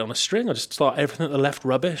had it on a string. I just thought everything at the left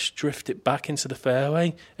rubbish, drift it back into the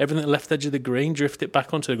fairway. Everything at the left edge of the green, drift it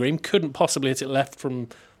back onto the green. Couldn't possibly hit it left from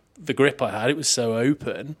the grip I had. It was so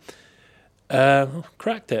open.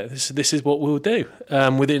 Cracked it. This is what we'll do.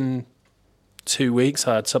 Within 2 weeks,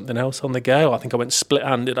 I had something else on the go. I think I went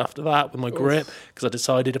split-handed after that with my grip because I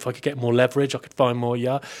decided if I could get more leverage, I could find more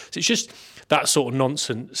yard. So it's just that sort of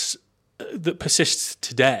nonsense that persists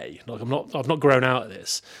today. Like I've not grown out of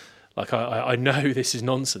this. Like I know this is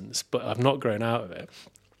nonsense, but I've not grown out of it.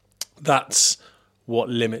 That's what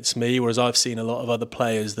limits me. Whereas I've seen a lot of other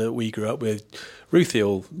players that we grew up with. Ruthie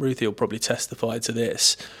will probably testify to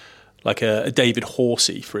this. Like a David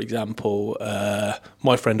Horsey, for example.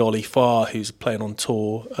 My friend Ollie Farr, who's playing on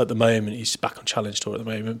tour at the moment, he's back on Challenge Tour at the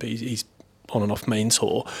moment, but he's on and off main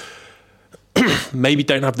tour. Maybe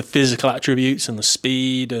don't have the physical attributes and the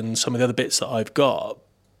speed and some of the other bits that I've got,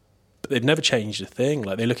 but they've never changed a thing.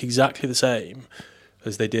 Like they look exactly the same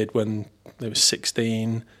as they did when they were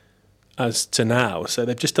 16 as to now. So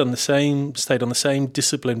they've just done stayed on the same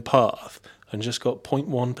disciplined path and just got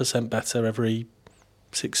 0.1% better every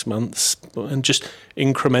 6 months and just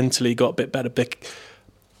incrementally got a bit better.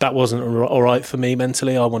 That wasn't all right for me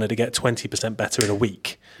mentally. I wanted to get 20% better in a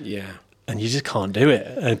week. Yeah. And you just can't do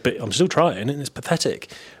it. But I'm still trying and it's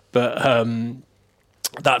pathetic. But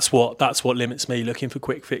that's what limits me, looking for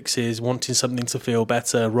quick fixes, wanting something to feel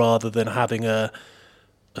better rather than having a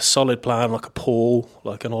a solid plan, like a Paul,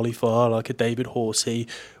 like an Ollie Farr, like a David Horsey,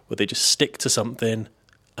 where they just stick to something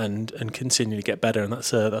and continue to get better, and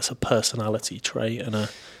that's a personality trait and a.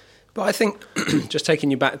 But I think just taking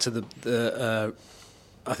you back to the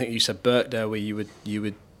I think you said Birkdale, where you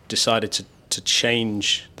would decided to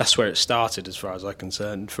change. That's where it started, as far as I'm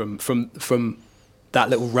concerned, from that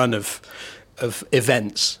little run of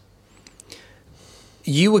events.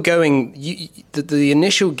 You were going. The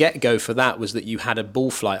initial get-go for that was that you had a ball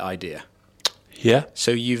flight idea. Yeah. So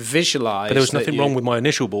you visualised. But there was nothing wrong with my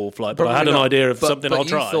initial ball flight. But I had an idea of something I'll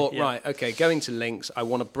try. But you thought, right, okay, going to links, I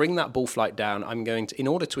want to bring that ball flight down. I'm going to, in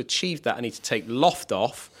order to achieve that, I need to take loft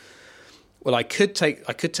off. Well, I could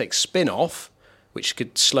take spin off, which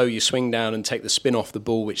could slow your swing down and take the spin off the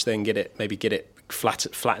ball, which then get it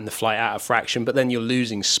flatten the flight out of fraction, but then you're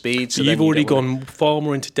losing speed. So you've already gone far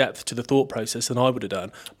more into depth to the thought process than I would have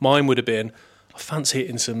done. Mine would have been, I fancy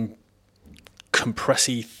hitting some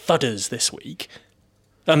compressy thudders this week,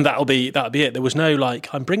 and that'll be it. There was no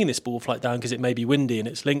like, I'm bringing this ball flight down because it may be windy and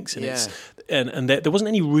it's links and it's and there wasn't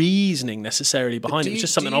any reasoning necessarily behind it. It was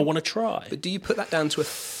just something I want to try. But do you put that down to a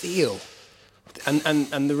feel?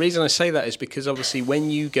 And the reason I say that is because obviously when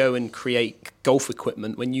you go and create golf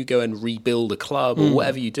equipment, when you go and rebuild a club or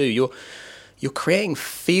whatever you do, you're creating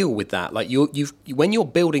feel with that. Like when you're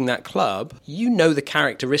building that club, you know the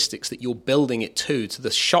characteristics that you're building it to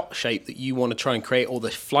the shot shape that you want to try and create, or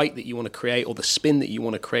the flight that you want to create, or the spin that you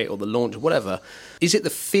want to create, or the launch, whatever. Is it the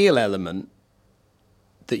feel element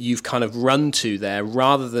that you've kind of run to there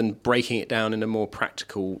rather than breaking it down in a more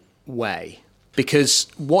practical way? Because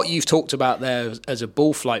what you've talked about there as a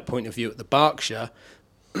ball flight point of view at the Berkshire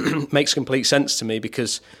makes complete sense to me,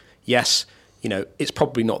 because, yes, you know, it's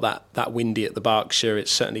probably not that windy at the Berkshire. It's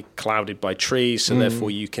certainly clouded by trees, so therefore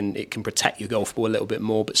it can protect your golf ball a little bit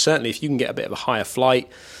more. But certainly if you can get a bit of a higher flight,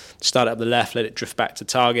 start up the left, let it drift back to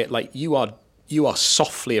target, like you are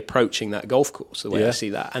softly approaching that golf course, the way I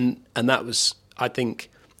see that. And that was, I think,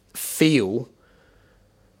 feel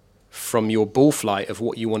from your ball flight of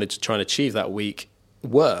what you wanted to try and achieve that week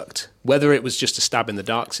worked. Whether it was just a stab in the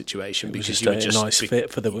dark situation because you were just nice fit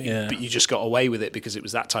for the but you just got away with it because it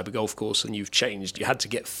was that type of golf course and you've changed. You had to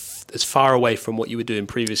get as far away from what you were doing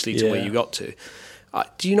previously to where you got to.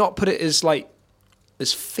 Do you not put it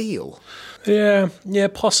as feel? Yeah,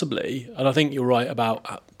 possibly. And I think you're right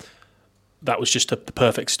about that was just the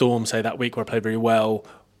perfect storm. Say that week where I played very well.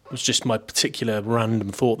 It was just my particular random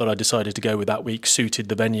thought that I decided to go with that week suited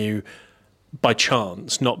the venue by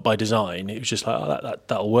chance, not by design. It was just like,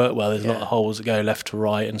 that'll work well. There's a lot of holes that go left to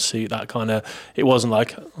right and suit that kind of. It wasn't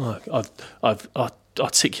like I've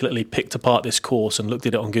articulately picked apart this course and looked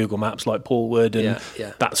at it on Google Maps like Paul would, and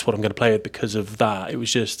that's what I'm going to play with because of that. It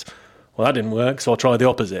was just, well, that didn't work, so I'll try the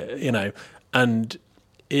opposite, you know. And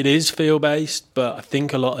it is feel based, but I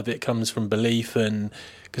think a lot of it comes from belief, and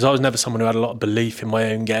because I was never someone who had a lot of belief in my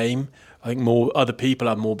own game. I think more other people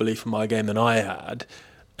had more belief in my game than I had.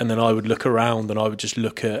 And then I would look around and I would just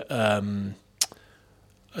look at,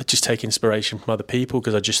 just take inspiration from other people,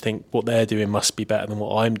 because I just think what they're doing must be better than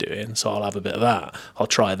what I'm doing. So I'll have a bit of that. I'll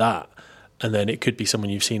try that. And then it could be someone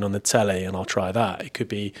you've seen on the telly and I'll try that. It could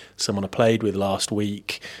be someone I played with last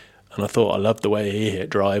week and I thought I loved the way he hit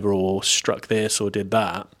driver or struck this or did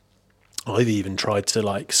that. I've even tried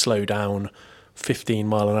to slow down 15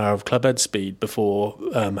 mile an hour of clubhead speed before,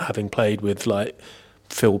 having played with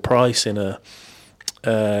Phil Price in a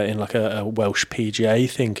Welsh PGA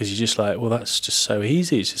thing, because you're just well, that's just so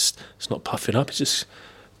easy. It's not puffing up. It's just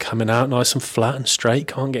coming out nice and flat and straight.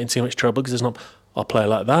 Can't get in too much trouble because there's not. I'll play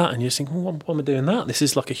like that, and you just think, well, why am I doing that? This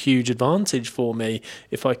is a huge advantage for me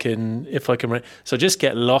if I can. So just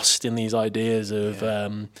get lost in these ideas of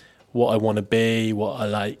what I want to be, what I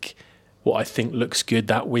like, what I think looks good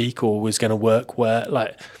that week or was going to work where,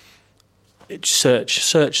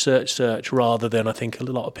 search, rather than I think a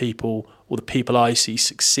lot of people, or the people I see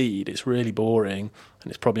succeed, it's really boring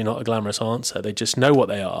and it's probably not a glamorous answer. They just know what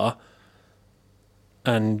they are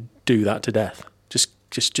and do that to death.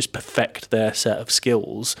 Just perfect their set of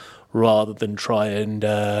skills rather than try and...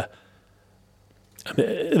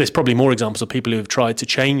 there's probably more examples of people who have tried to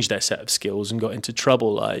change their set of skills and got into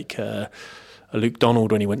trouble, like Luke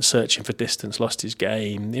Donald when he went searching for distance, lost his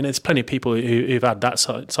game. You know, there's plenty of people who've had that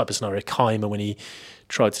type of scenario. Keimer when he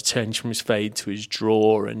tried to change from his fade to his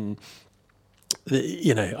draw, and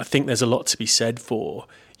I think there's a lot to be said for.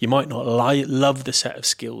 You might not love the set of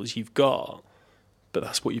skills you've got, but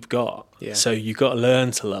that's what you've got. Yeah. So you've got to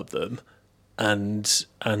learn to love them and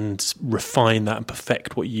refine that and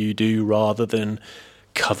perfect what you do, rather than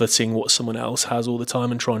coveting what someone else has all the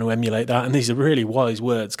time and trying to emulate that. And these are really wise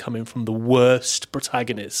words coming from the worst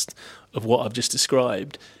protagonist of what I've just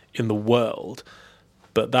described in the world.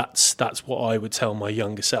 But that's what I would tell my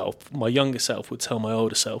younger self. My younger self would tell my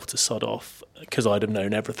older self to sod off because I'd have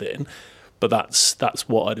known everything. But that's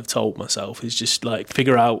what I'd have told myself, is just like,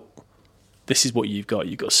 figure out, this is what you've got.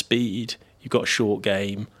 You've got speed. You've got a short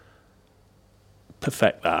game.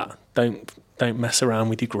 Perfect that. Don't mess around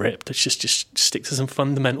with your grip. Just stick to some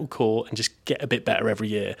fundamental core and just get a bit better every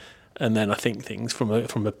year. And then I think things from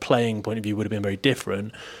a playing point of view would have been very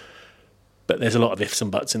different. But there's a lot of ifs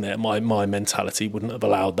and buts in there. My mentality wouldn't have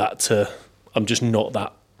allowed that to. I'm just not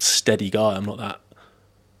that steady guy. I'm not that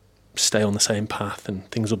stay on the same path and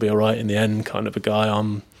things will be all right in the end kind of a guy.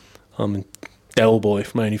 I'm a Del Boy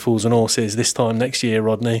from Only Fools and Horses. This time next year,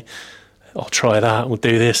 Rodney, I'll try that. We'll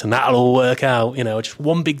do this and that'll all work out. Just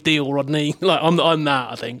one big deal, Rodney. Like I'm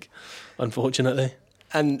that, I think, unfortunately.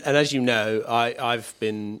 And as you know, I've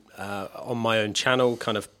been on my own channel,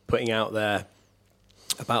 kind of putting out there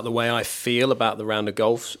about the way I feel about the round of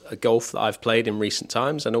golf that I've played in recent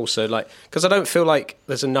times, and also because I don't feel like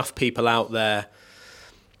there's enough people out there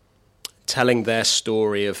telling their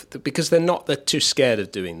story because they're too scared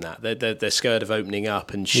of doing that. They're scared of opening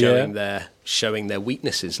up and showing their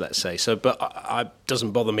weaknesses, let's say. So, but it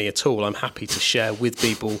doesn't bother me at all. I'm happy to share with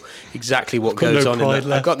people exactly what goes on in that.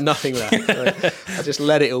 I've got nothing left. I just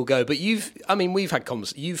let it all go. But we've had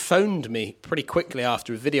conversations. You phoned me pretty quickly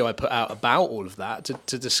after a video I put out about all of that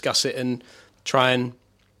to discuss it and try and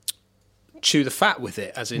chew the fat with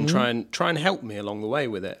it, as in try and help me along the way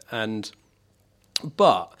with it.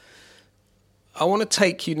 But I want to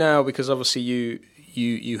take you now, because obviously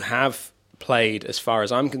you have played, as far as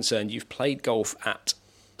I'm concerned, you've played golf at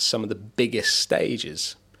some of the biggest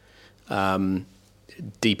stages.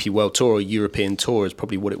 DP World Tour or European Tour is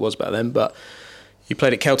probably what it was back then, but you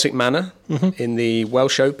played at Celtic Manor in the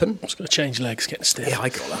Welsh Open. I was going to change legs, getting stiff. Yeah, I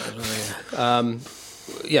got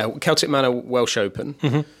that. Celtic Manor Welsh Open.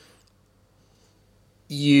 Mm-hmm.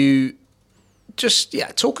 You... Just,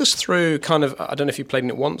 talk us through kind of, I don't know if you played in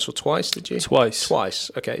it once or twice, did you? Twice.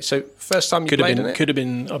 Okay, so first time you played in it? Could have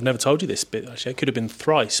been, I've never told you this bit actually, it could have been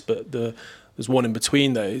thrice, but there's one in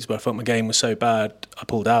between those where I felt my game was so bad, I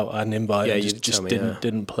pulled out, I had an invite and just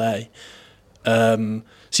didn't play.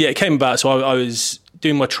 It came about, so I was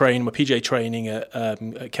doing my PGA training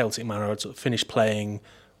at Celtic Manor. I'd sort of finished playing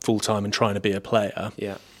full-time and trying to be a player.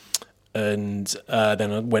 Yeah. And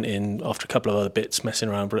then I went in after a couple of other bits, messing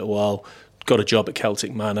around for a little while, got a job at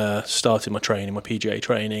Celtic Manor, started my PGA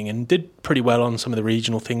training, and did pretty well on some of the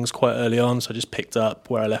regional things quite early on. So I just picked up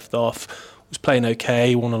where I left off, was playing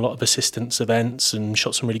okay, won a lot of assistance events and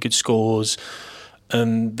shot some really good scores.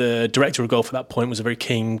 And the director of golf at that point was a very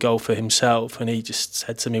keen golfer himself, and he just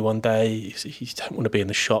said to me one day, you don't want to be in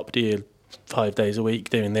the shop, do you, 5 days a week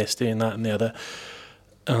doing this, doing that and the other?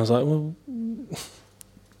 And I was like, well,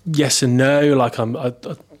 yes and no. Like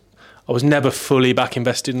I was never fully back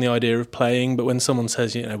invested in the idea of playing, but when someone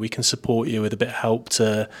says, we can support you with a bit of help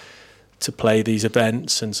to play these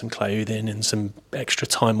events and some clothing and some extra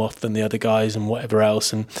time off than the other guys and whatever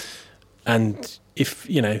else, and if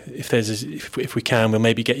we can, we'll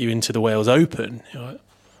maybe get you into the Wales Open,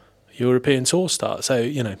 European Tour start.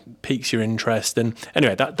 So piques your interest. And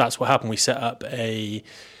anyway, that's what happened. We set up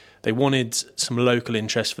they wanted some local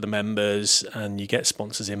interest for the members, and you get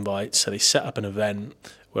sponsors invites. So they set up an event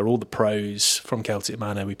where all the pros from Celtic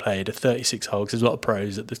Manor, we played a 36 holes. There's a lot of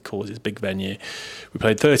pros at the course, it's a big venue. We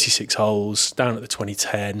played 36 holes down at the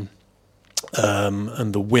 2010,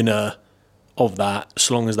 and the winner of that,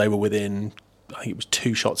 so long as they were within, I think it was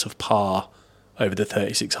 2 shots of par over the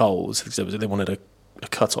 36 holes, because they wanted a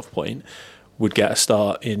cut-off point, would get a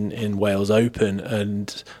start in Wales Open,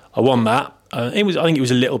 and I won that. I think it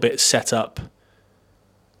was a little bit set up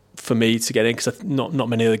for me to get in, because not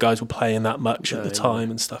many of the guys were playing that much at the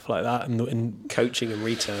time and stuff like that, and coaching and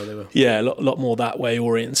retail they were a lot more that way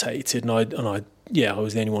orientated, and I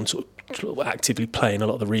was the only one sort of actively playing a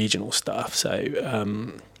lot of the regional stuff. So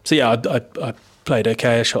I played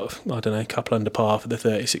okay. I shot a couple under par for the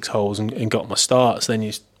 36 holes and got my starts. Then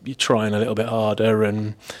you're trying a little bit harder,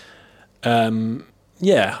 and I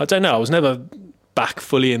don't know. I was never back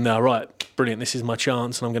fully in there. Right, brilliant. This is my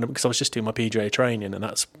chance, and because I was just doing my PGA training, and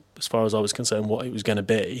that's, as far as I was concerned, what it was going to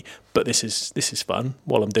be. But this is fun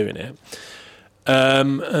while I'm doing it. But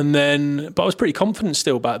I was pretty confident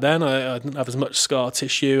still back then. I didn't have as much scar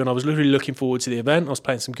tissue, and I was really looking forward to the event. I was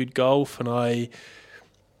playing some good golf, and I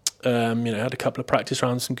had a couple of practice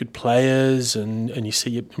rounds, some good players, and you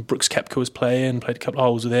see Brooks Koepka was played a couple of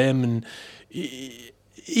holes with him, and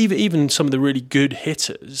even some of the really good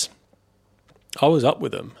hitters I was up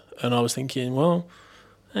with them, and I was thinking, well,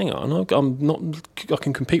 hang on, I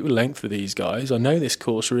can compete with length with these guys. I know this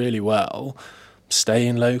course really well.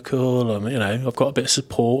 Staying local, I've got a bit of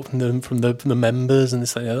support from the members and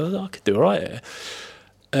this thing. I could do all right here.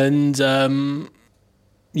 And and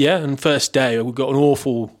first day we got an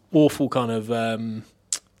awful kind of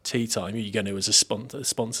tea time. You go to as a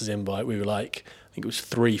sponsor's invite. We were like, I think it was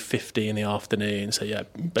 3:50 in the afternoon. So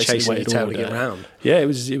basically chasing waited your tail all to day. get round. Yeah, it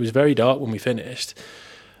was very dark when we finished.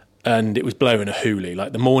 And it was blowing a hoolie.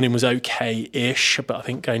 Like the morning was okay-ish, but I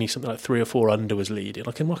think only something like 3 or 4 under was leading.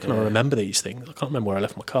 I remember these things? I can't remember where I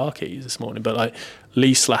left my car keys this morning, but like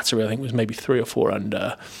Lee Slattery, I think, was maybe 3 or 4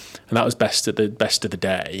 under, and that was best of the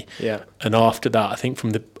day. Yeah. And after that, I think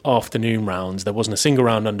from the afternoon rounds, there wasn't a single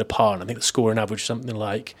round under par, and I think the scoring average was something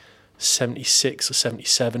like 76 or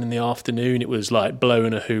 77 in the afternoon. It was like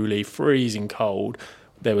blowing a hoolie, freezing cold.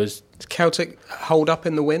 There was Celtic hold up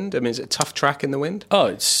in the wind. I mean, is it a tough track in the wind? Oh,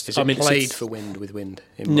 is it played for wind with wind?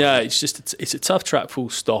 No, it's a tough track,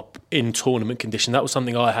 full stop, in tournament condition. That was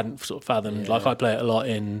something I hadn't sort of fathomed. Yeah. Like I played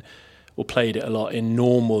it a lot in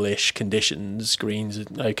normal-ish conditions, greens,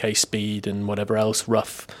 okay speed and whatever else,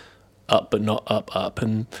 rough, up but not up.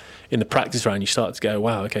 And in the practice round, you start to go,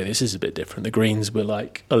 wow, okay, this is a bit different. The greens were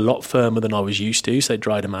like a lot firmer than I was used to, so they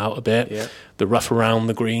dried them out a bit. Yeah. The rough around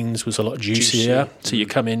the greens was a lot juicier. So you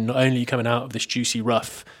come in, not only are you coming out of this juicy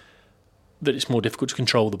rough, that it's more difficult to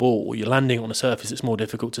control the ball. You're landing on a surface it's more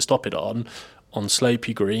difficult to stop it on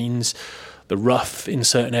slopey greens. The rough in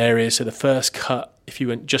certain areas, so the first cut, if you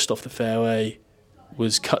went just off the fairway,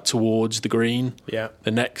 was cut towards the green. Yeah.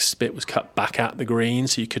 The next bit was cut back at the green,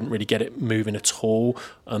 so you couldn't really get it moving at all.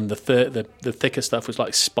 And the thicker stuff was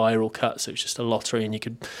like spiral cuts, so it was just a lottery, and you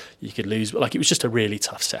could lose. But like it was just a really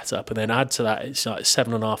tough setup. And then add to that, it's like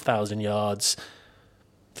 7,500 yards,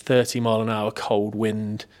 30 mile an hour cold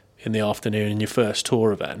wind in the afternoon in your first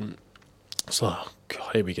tour event. So, oh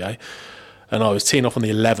God, here we go. And I was teeing off on the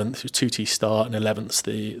 11th. It was 2T start, and 11th's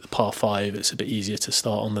the par 5. It's a bit easier to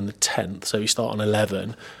start on than the 10th. So you start on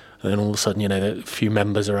 11, and then all of a sudden, a few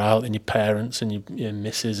members are out, and your parents and your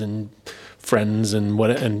missus and friends and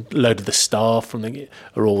a load of the staff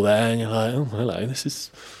are all there, and you're like, oh, hello, this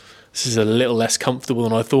is a little less comfortable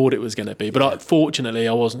than I thought it was going to be. But fortunately,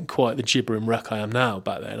 I wasn't quite the gibbering wreck I am now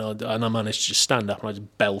back then. And I managed to just stand up, and I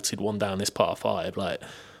just belted one down this par 5, like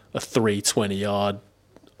a 320-yard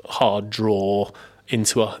hard draw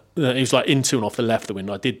it was like into and off the left of the wind.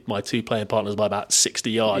 I did my 2 playing partners by about 60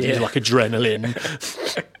 yards. It was like adrenaline.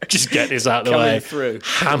 Just get this out of the way. Through.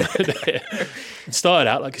 Hammered it. It started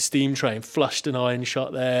out like a steam train, flushed an iron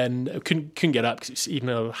shot there, and couldn't get up because even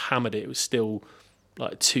though I hammered it was still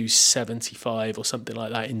like 275 or something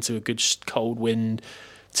like that into a good cold wind.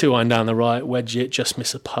 2 iron down the right, wedge it, just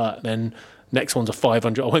miss a putt. Then next one's a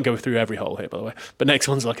 500. I won't go through every hole here, by the way. But next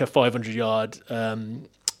one's like a 500-yard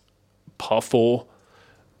par 4,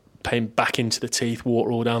 paying back into the teeth,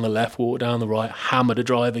 water all down the left, water down the right, hammered a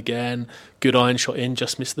drive again, good iron shot in,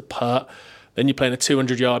 just missed the putt. Then you're playing a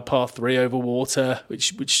 200-yard par 3 over water,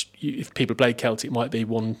 which if people played Celtic, might be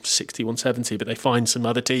 160, 170, but they find some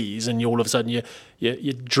other tees, and all of a sudden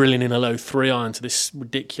you're drilling in a low 3-iron to this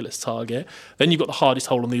ridiculous target. Then you've got the hardest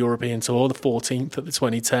hole on the European Tour, the 14th at the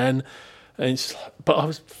 2010. But I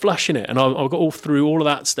was flashing it, and I got all through all of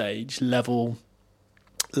that stage, level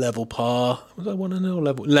par. Was I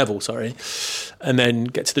 1-0 level? Sorry, and then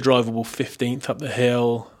get to the drivable 15th up the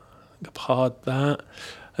hill, parred that,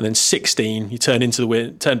 and then 16. You turn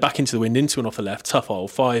back into the wind, into and off the left, tough hole,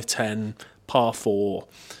 5-10, par 4,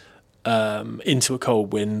 into a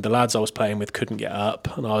cold wind. The lads I was playing with couldn't get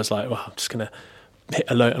up, and I was like, well, I'm just gonna hit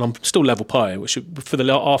a low, and I'm still level par, which for the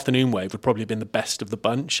afternoon wave would probably have been the best of the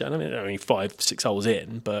bunch. And I mean, only 5-6 holes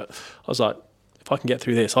in, but I was like, if I can get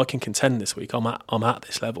through this, I can contend this week. I'm at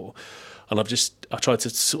this level, and I tried to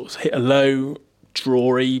sort of hit a low,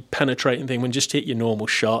 drawy, penetrating thing, when just hit your normal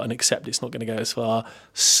shot and accept it's not going to go as far.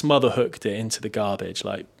 Smother hooked it into the garbage.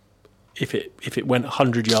 Like if it went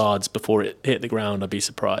 100 yards before it hit the ground, I'd be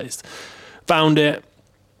surprised. Found it,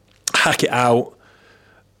 hack it out.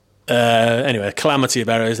 Anyway, calamity of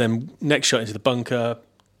errors. Then next shot into the bunker.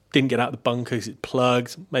 Didn't get out of the bunker because it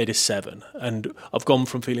plugged, made a 7. And I've gone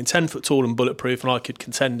from feeling 10 foot tall and bulletproof and I could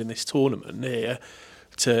contend in this tournament here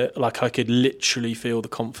to like I could literally feel the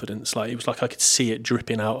confidence. Like it was like I could see it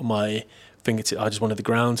dripping out of my fingertips. I just wanted the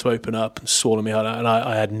ground to open up and swallow me out. And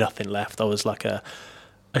I had nothing left. I was like a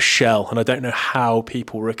shell. And I don't know how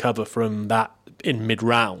people recover from that in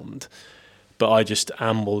mid-round. But I just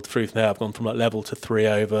ambled through from there. I've gone from like level to 3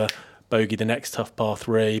 over, bogey the next tough par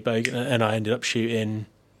 3, bogey, and I ended up shooting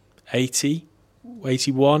 80,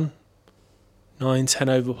 81, 9-10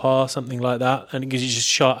 over par, something like that, and because you just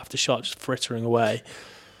shot after shot, just frittering away.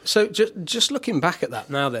 So just looking back at that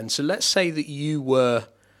now, then. So let's say that you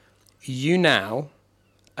now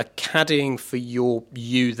are caddying for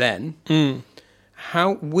you then.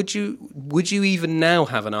 How would you even now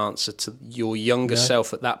have an answer to your younger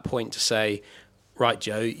self at that point to say, right,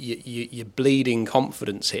 Joe, you're bleeding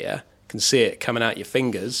confidence here. Can see it coming out your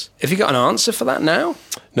fingers. Have you got an answer for that now?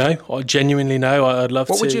 No, I genuinely no. I'd love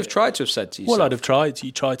to. What would you have tried to have said to yourself? Well, I'd have tried.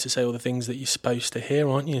 You try to say all the things that you're supposed to hear,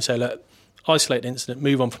 aren't you? And say, look, isolate the incident,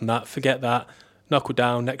 move on from that, forget that, knuckle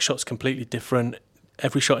down, next shot's completely different,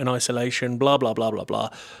 every shot in isolation, blah, blah, blah, blah, blah.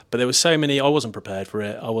 But there were so many, I wasn't prepared for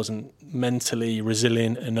it. I wasn't mentally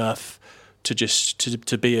resilient enough to just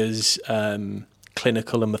to be as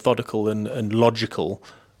clinical and methodical and logical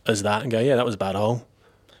as that and go, yeah, that was a bad hole.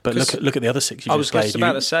 But look at the other 6 you just played. I was just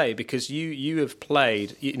about to say, because you have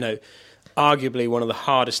played, arguably one of the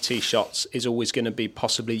hardest tee shots is always going to be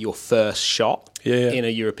possibly your first shot in a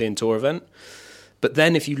European Tour event. But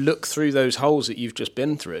then if you look through those holes that you've just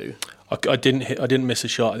been through, I didn't miss a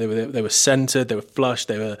shot. They were centred, they were flush,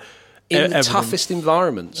 they were in the toughest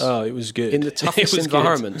environments. Oh, it was good. In the toughest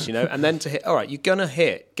environments, and then to hit. All right, you're gonna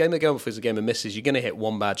hit. Game of golf is a game of misses. You're gonna hit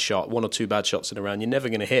one bad shot, one or two bad shots in a round. You're never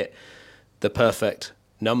gonna hit the perfect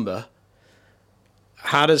number.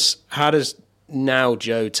 How does now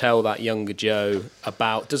Joe tell that younger Joe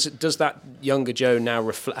about? Does that younger Joe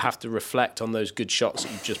now have to reflect on those good shots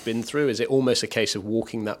that you've just been through? Is it almost a case of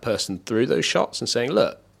walking that person through those shots and saying,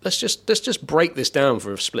 look, let's just break this down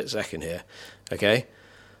for a split second here, okay?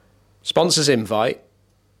 Sponsors invite,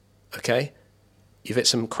 okay? You've hit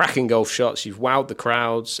some cracking golf shots. You've wowed the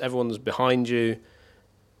crowds. Everyone's behind you.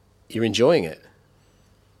 You're enjoying it.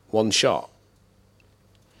 One shot.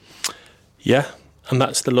 Yeah, and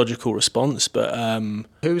that's the logical response. But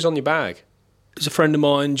who's on your bag? It's a friend of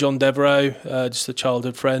mine, John Devereaux, just a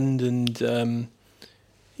childhood friend, and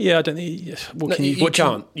I don't think. What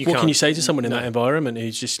can you say to someone in that environment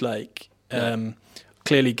who's just like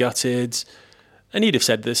clearly gutted? And he'd have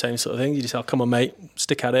said the same sort of thing. You just, come on, mate,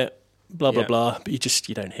 stick at it, blah blah blah. But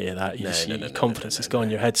you don't hear that. Your confidence has gone.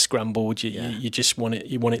 Your head's scrambled. You just want it.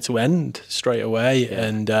 You want it to end straight away.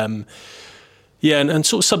 Yeah. And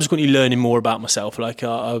sort of subsequently learning more about myself. Like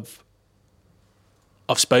I've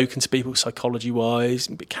spoken to people psychology wise,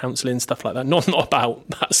 counselling, stuff like that. Not about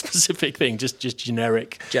that specific thing. Just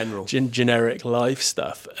generic life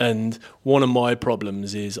stuff. And one of my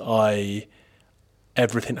problems is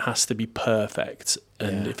everything has to be perfect,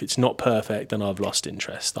 and if it's not perfect, then I've lost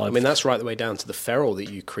interest. That's right the way down to the ferrule that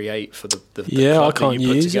you create for the club I can't that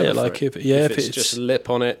you use put it. Like if it's just a lip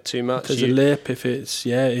on it too much. If there's a lip, if it's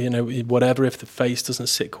whatever. If the face doesn't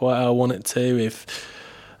sit quite how I want it to. If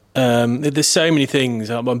there's so many things.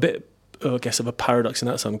 I'm a bit, I guess, of a paradox in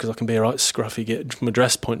that sense because I can be a right scruffy from a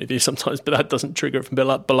dress point of view sometimes, but that doesn't trigger it from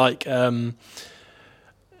a bit like.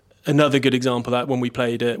 Another good example of that when we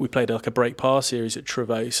played like a break par series at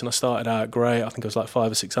Trevose, and I started out great. I think I was like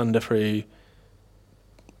 5 or 6 under through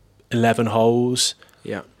 11 holes.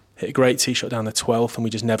 Yeah, hit a great tee shot down the 12th, and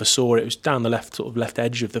we just never saw it. It was down the left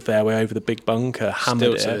edge of the fairway over the big bunker.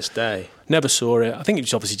 Hammered Still to this day, never saw it. I think it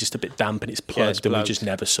was obviously just a bit damp and it's plugged, and we just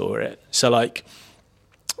never saw it. So like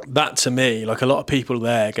that to me, like a lot of people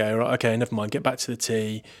there go, right, okay, never mind, get back to the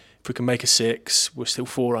tee. If we can make a 6, we're still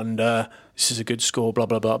 4 under. This is a good score, blah,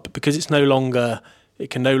 blah, blah. But because it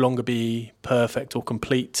can no longer be perfect or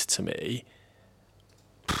complete to me,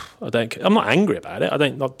 I'm not angry about it. I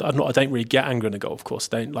don't really get angry on a golf course.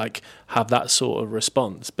 I don't like have that sort of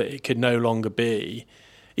response. But it could no longer be,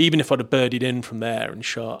 even if I'd have birdied in from there and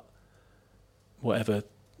shot whatever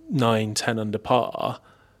 9-10 under par,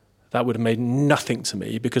 that would have made nothing to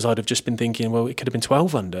me because I'd have just been thinking, well, it could have been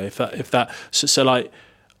 12 under if that. So like.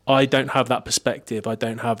 I don't have that perspective. I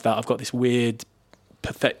don't have that. I've got this weird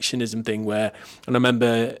perfectionism thing and I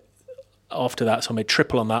remember after that, so I made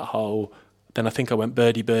triple on that hole. Then I think I went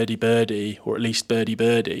birdie, birdie, birdie, or at least birdie,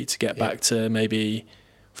 birdie to get back to maybe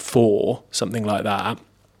 4, something like that.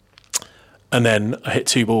 And then I hit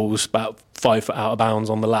 2 balls about 5 foot out of bounds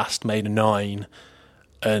on the last, made a 9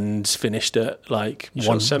 and finished at like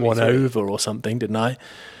one over or something, didn't I?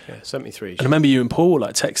 Yeah, 73. And I remember you and Paul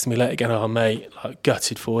like texting me later again, oh mate, like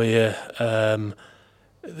gutted for you.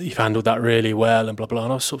 You've handled that really well and blah blah.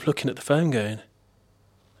 And I was sort of looking at the phone going,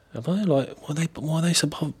 have I why are they so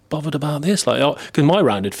bothered about this? Like, because my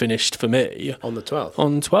round had finished for me on the 12th.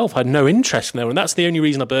 On 12th, I had no interest in there, and that's the only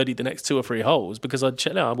reason I birdied the next 2 or 3 holes because I'd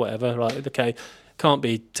check out whatever. Right, okay, can't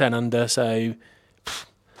be 10 under, so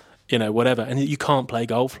whatever. And you can't play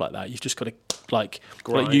golf like that. You've just got to like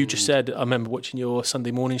you just said. I remember watching your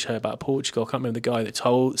Sunday morning show about Portugal. I can't remember the guy that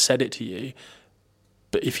said it to you,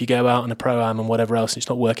 But if you go out on a pro-am and whatever else, and it's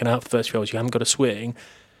not working out for the first few hours, you haven't got a swing,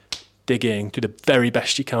 dig in, do the very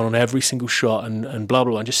best you can on every single shot, and blah,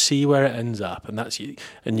 blah, blah, and just see where it ends up. And that's you.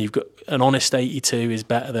 And you've got an honest 82 is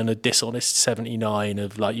better than a dishonest 79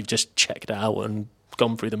 of like you've just checked out and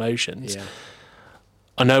gone through the motions. Yeah.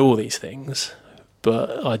 I know all these things,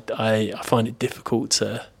 but I find it difficult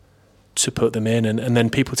to put them in. And then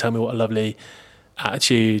people tell me what a lovely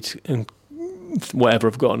attitude and whatever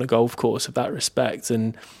I've got on a golf course of that respect.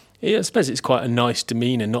 And yeah, I suppose it's quite a nice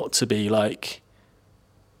demeanour not to be like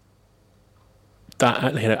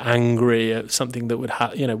that, angry at something that would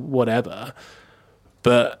whatever.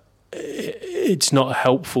 But it's not a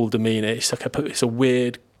helpful demeanour. It's like it's a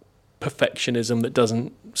weird perfectionism that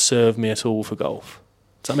doesn't serve me at all for golf.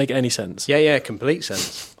 Does that make any sense? Yeah, complete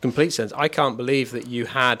sense. Complete sense. I can't believe that you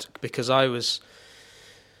had, because I was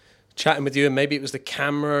chatting with you, and maybe it was the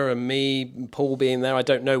camera and me, and Paul being there. I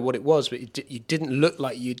don't know what it was, but you didn't look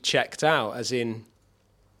like you'd checked out, as in.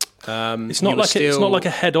 It's not like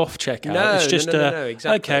a head off checkout. No, it's just no,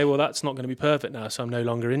 exactly. Okay, well that's not going to be perfect now, so I'm no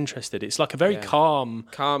longer interested. It's like a very calm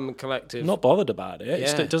and collective. Not bothered about it.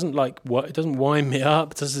 Yeah. It doesn't it doesn't wind me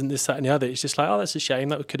up. It doesn't this, that, and the other. It's just like, oh, that's a shame.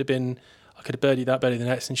 That could have been. I could have birdied that better than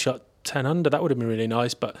the next and shot 10 under. That would have been really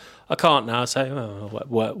nice, but I can't now. So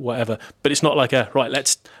whatever. But it's not like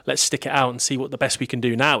let's stick it out and see what the best we can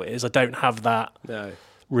do now is. I don't have that. No.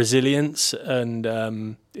 Resilience,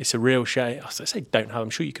 and it's a real shame. I say don't have. I'm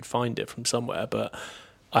sure you could find it from somewhere, but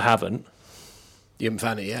I haven't. You haven't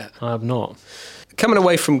found it yet? I have not. Coming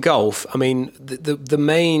away from golf, I mean, the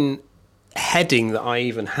main heading that I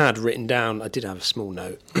even had written down, I did have a small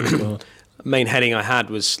note. The main heading I had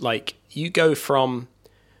was like, you go from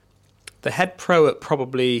the head pro at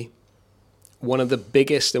probably one of the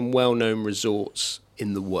biggest and well-known resorts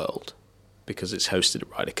in the world, because it's hosted at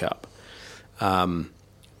Ryder Cup.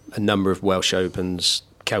 A number of Welsh Opens,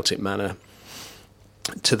 Celtic Manor,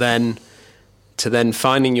 to then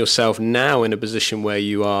finding yourself now in a position where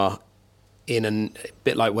you are in a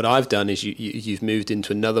bit like what I've done is you've moved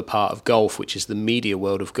into another part of golf, which is the media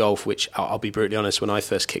world of golf, which I'll be brutally honest, when I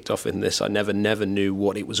first kicked off in this, I never knew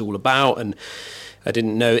what it was all about, and I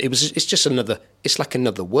didn't know it's like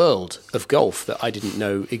another world of golf that I didn't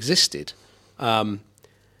know existed.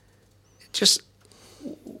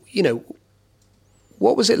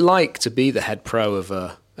 What was it like to be the head pro of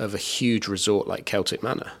a huge resort like Celtic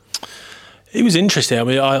Manor? It was interesting. I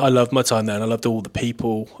mean, I loved my time there, and I loved all the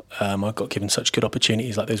people. I got given such good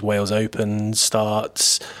opportunities, like those Wales Open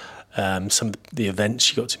starts, some of the events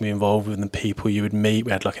you got to be involved with, and the people you would meet.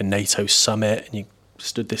 We had like a NATO summit, and you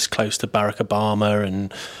stood this close to Barack Obama,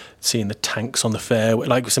 and seeing the tanks on the fairway,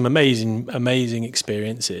 like some amazing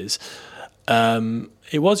experiences.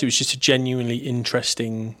 It was just a genuinely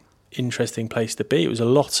interesting place to be. It was a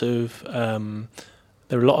lot of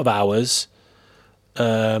there were a lot of hours,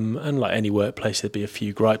 and like any workplace, there'd be a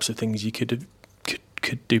few gripes of things you could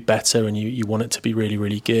do better, and you want it to be really,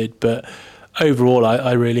 really good. But overall,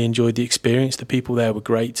 I really enjoyed the experience. The people there were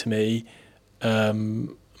great to me.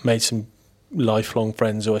 Made some lifelong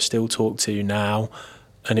friends who I still talk to now,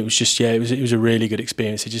 and it was just it was a really good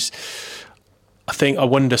experience. I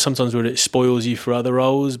wonder sometimes whether it spoils you for other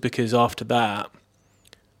roles, because after that,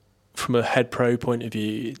 from a head pro point of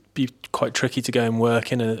view, it'd be quite tricky to go and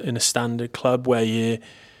work in a standard club where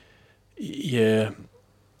there's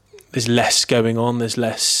less going on, there's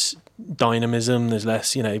less dynamism, there's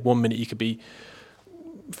less, 1 minute you could be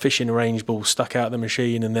fishing a range ball stuck out the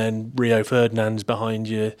machine, and then Rio Ferdinand's behind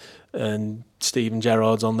you and Steven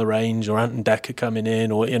Gerrard's on the range, or Anton Decker coming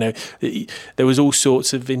in, or there was all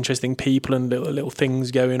sorts of interesting people and little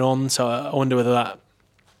things going on. So I wonder whether that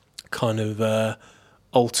kind of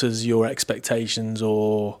alters your expectations,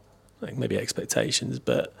 or maybe expectations,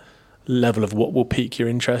 but level of what will pique your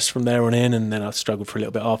interest from there on in. And then I struggled for a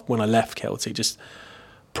little bit after when I left Celtic, just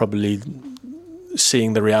probably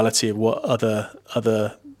seeing the reality of what other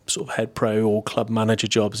sort of head pro or club manager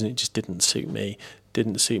jobs, and it just didn't suit me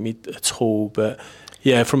at all. But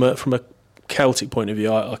yeah, from a Celtic point of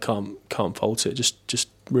view, I can't fault it. Just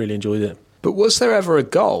really enjoyed it. But was there ever a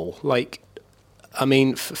goal? Like, I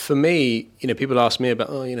mean, for me, people ask me about,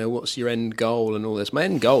 what's your end goal and all this. My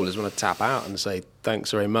end goal is when I tap out and say,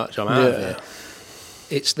 thanks very much, I'm out of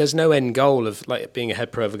here. There's no end goal of like being a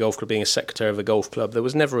head pro of a golf club, being a secretary of a golf club. There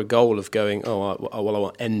was never a goal of going, I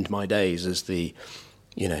want to end my days as the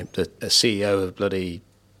CEO of bloody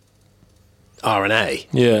R&A.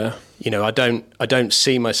 Yeah. I don't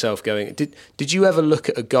see myself going. Did you ever look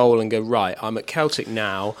at a goal and go, right, I'm at Celtic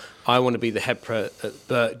now, I want to be the head pro at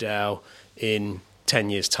Birkdale in 10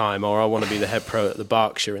 years' time, or I want to be the head pro at the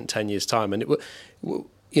Berkshire in 10 years' time? And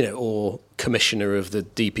or commissioner of the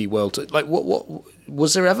DP World Tour. Like, what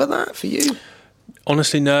was there ever that for you?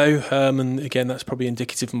 Honestly, no. And again, that's probably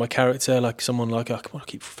indicative of my character. Like someone like, I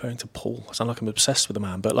keep referring to Paul. I sound like I'm obsessed with the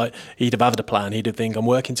man. But like, he'd have had a plan. He'd have think, I'm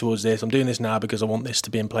working towards this. I'm doing this now because I want this to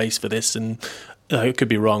be in place for this. And it could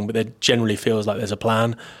be wrong, but it generally feels like there's a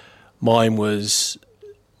plan. Mine was,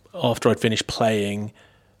 after I'd finished playing,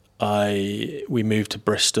 we moved to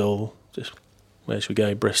Bristol. Just where should we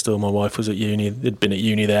go? Bristol. My wife was at uni. They'd been at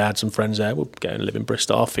uni there, had some friends there. We'll go and live in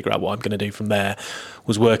Bristol. I'll figure out what I'm going to do from there.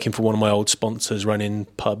 Was working for one of my old sponsors, running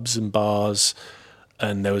pubs and bars,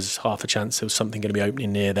 and there was half a chance there was something going to be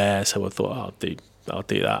opening near there. So I thought, I'll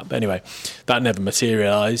do that. But anyway, that never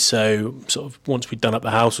materialised. So sort of once we'd done up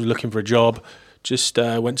the house, was looking for a job. Just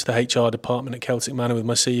went to the HR department at Celtic Manor with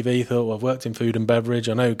my CV. Thought, well, I've worked in food and beverage.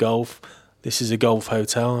 I know golf. This is a golf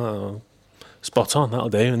hotel. Oh, spot on, that'll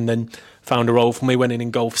do. And then found a role for me, went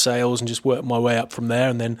in golf sales and just worked my way up from there.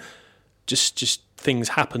 And then just things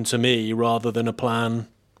happened to me rather than a plan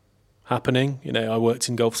happening. I worked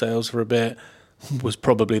in golf sales for a bit, was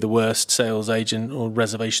probably the worst sales agent or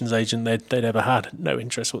reservations agent they'd ever had. No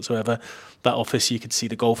interest whatsoever. That office, you could see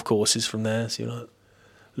the golf courses from there. So you're like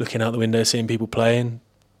looking out the window, seeing people playing.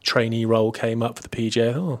 Trainee role came up for the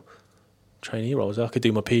PGA. Oh, trainee roles, I could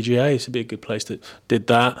do my PGA. This would be a good place to did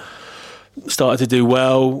that. Started to do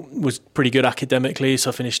well, was pretty good academically,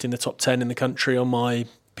 so I finished in the top 10 in the country on my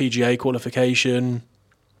PGA qualification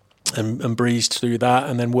and breezed through that,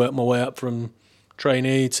 and then worked my way up from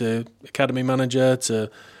trainee to academy manager to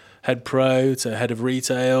head pro to head of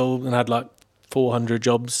retail, and had like 400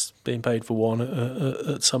 jobs being paid for one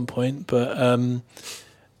at some point. But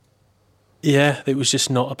it was just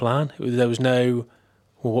not a plan. There was no,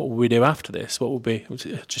 well, what will we do after this? What will be?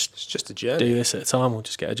 It's just a journey. Do this at a time. We'll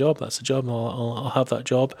just get a job. That's a job. I'll have that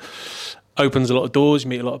job. Opens a lot of doors. You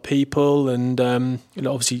meet a lot of people, and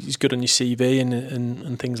obviously it's good on your CV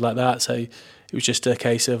and things like that. So it was just a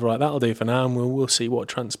case of, right, that'll do for now, and we'll see what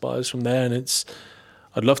transpires from there. And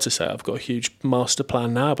I'd love to say I've got a huge master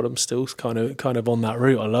plan now, but I'm still kind of on that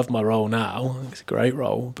route. I love my role now. I think it's a great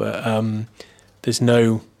role, but there's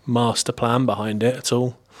no master plan behind it at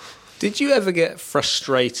all. Did you ever get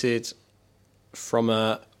frustrated from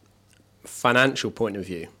a financial point of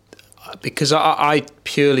view? Because I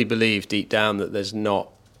purely believe deep down that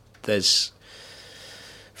there's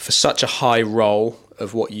for such a high role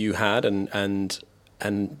of what you had and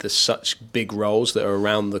there's such big roles that are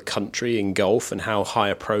around the country in golf and how high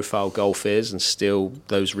a profile golf is, and still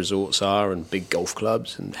those resorts are, and big golf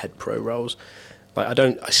clubs and head pro roles. Like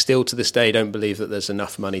I still to this day don't believe that there's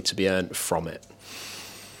enough money to be earned from it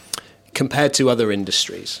compared to other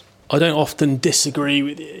industries. I don't often disagree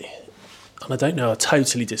with you, and I don't know I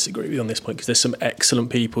totally disagree with you on this point, because there's some excellent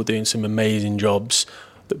people doing some amazing jobs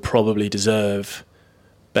that probably deserve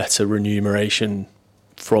better remuneration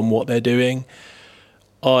from what they're doing.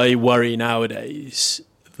 I worry nowadays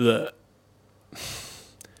that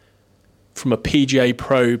from a PGA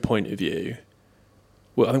Pro point of view,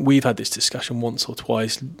 well, I think we've had this discussion once or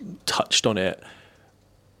twice, touched on it.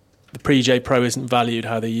 The PGA Pro isn't valued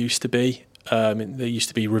how they used to be. They used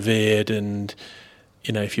to be revered, and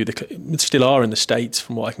if you still are in the States,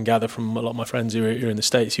 from what I can gather from a lot of my friends who are in the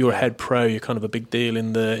States, you're a head pro. You're kind of a big deal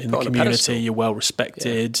in the community. You're well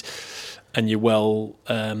respected, and you're well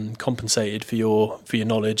compensated for your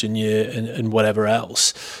knowledge and whatever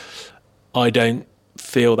else. I don't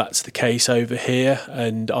feel that's the case over here,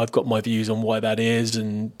 and I've got my views on why that is.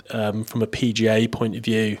 And from a PGA point of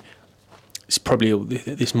view, it's probably,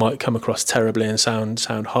 this might come across terribly and sound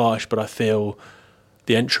harsh, but I feel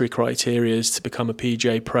the entry criteria to become a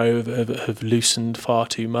PGA Pro have loosened far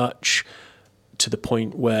too much, to the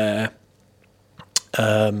point where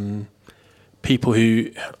people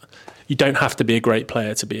who, you don't have to be a great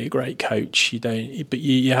player to be a great coach. You don't, but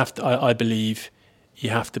you have to. I believe you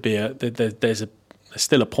have to be there's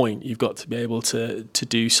still a point. You've got to be able to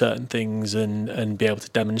do certain things and be able to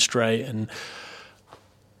demonstrate and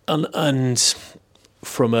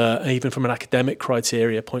from even from an academic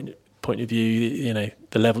criteria point of view,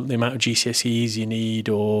 the amount of GCSEs you need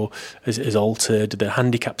or is altered. The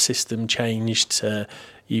handicap system changed. You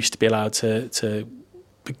used to be allowed to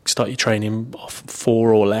start your training off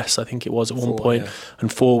 4 or less, I think it was at one point,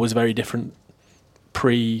 and 4 was very different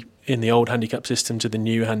in the old handicap system to the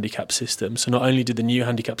new handicap system. So not only did the new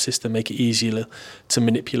handicap system make it easier to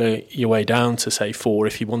manipulate your way down to say 4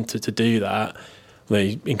 if you wanted to do that,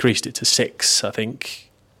 they increased it to 6, I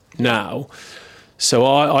think, now. So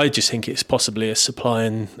I just think it's possibly a supply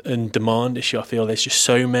and demand issue. I feel there's just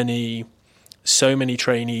so many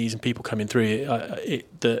trainees and people coming through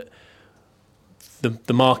it that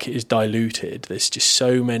the market is diluted. There's just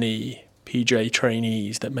so many PGA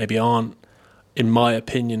trainees that maybe aren't, in my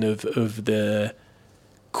opinion, of the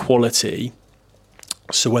quality.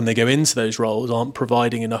 So when they go into those roles, aren't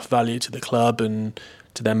providing enough value to the club and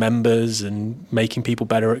to their members and making people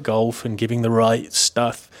better at golf and giving the right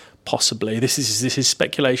stuff. Possibly, this is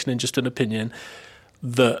speculation and just an opinion,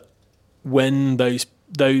 that when those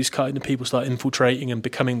kind of people start infiltrating and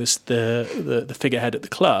becoming the figurehead at the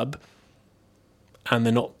club, and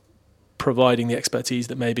they're not providing the expertise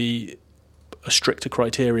that maybe a stricter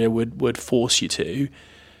criteria would force you to,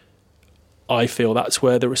 I feel that's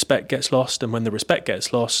where the respect gets lost, and when the respect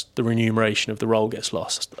gets lost, the remuneration of the role gets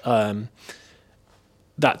lost.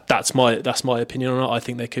 That's my opinion on it. I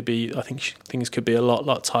think things could be a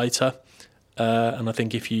lot tighter, and I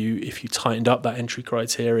think if you tightened up that entry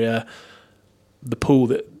criteria, the pool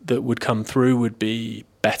that would come through would be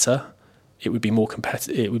better. It would be more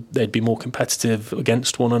competitive. They'd be more competitive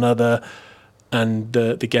against one another, and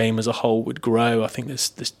the game as a whole would grow. I think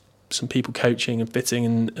there's some people coaching and fitting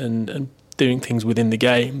and doing things within the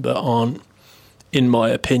game that aren't, in my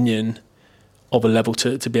opinion, of a level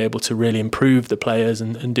to be able to really improve the players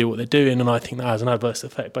and do what they're doing. And I think that has an adverse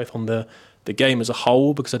effect both on the game as a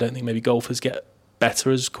whole, because I don't think maybe golfers get better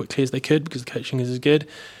as quickly as they could because the coaching is as good,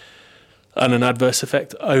 and an adverse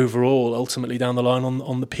effect overall ultimately down the line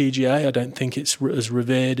on the PGA. I don't think it's as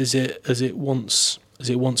revered as it once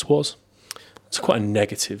was. It's quite a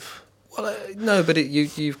negative. Well, no, but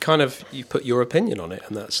you put your opinion on it,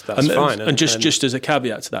 and that's fine. And just as a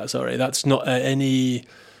caveat to that, sorry, that's not any.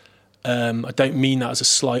 I don't mean that as a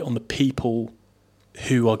slight on the people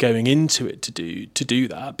who are going into it to do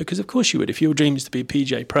that, because of course you would. If your dream is to be a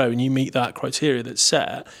PGA pro and you meet that criteria that's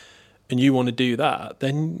set, and you want to do that,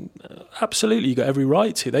 then absolutely you got every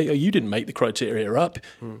right to. You didn't make the criteria up.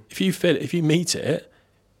 If you meet it,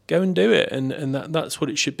 go and do it, and that's what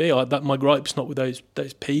it should be. My gripe's not with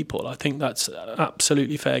those people. I think that's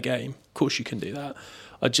absolutely fair game. Of course you can do that.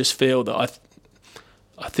 I just feel that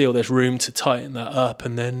I feel there's room to tighten that up,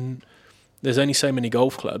 and then there's only so many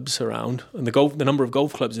golf clubs around, and the number of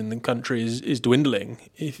golf clubs in the country is dwindling.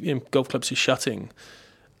 If golf clubs are shutting,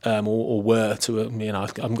 or were to, I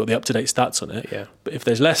haven't got the up-to-date stats on it. Yeah. But if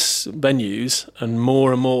there's less venues and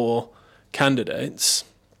more candidates,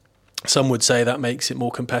 some would say that makes it more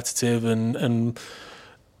competitive and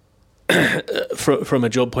from a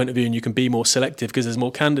job point of view, and you can be more selective because there's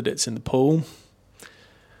more candidates in the pool.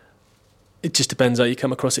 It just depends how you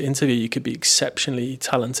come across at interview. You could be exceptionally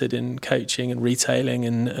talented in coaching and retailing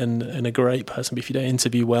and a great person, but if you don't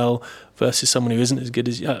interview well, versus someone who isn't as good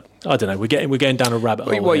as you, I don't know. We're going down a rabbit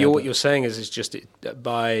hole. What you're saying is just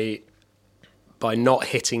by not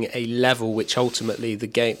hitting a level which ultimately the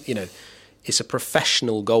game, it's a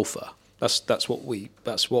professional golfer. That's what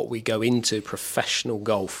we go into, professional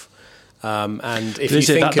golf. And if you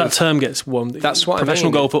think that term gets one, that's what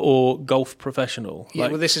professional golfer or golf professional. Yeah,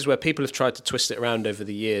 well, this is where people have tried to twist it around over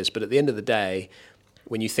the years. But at the end of the day,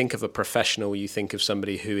 when you think of a professional, you think of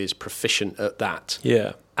somebody who is proficient at that.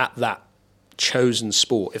 Yeah. At that chosen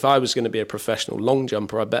sport. If I was going to be a professional long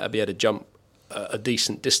jumper, I better be able to jump a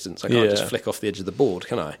decent distance. I can't just flick off the edge of the board,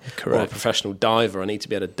 can I? Correct. Or a professional diver, I need to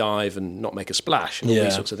be able to dive and not make a splash and all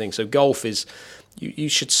these sorts of things. So golf is, you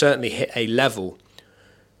should certainly hit a level.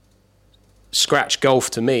 Scratch golf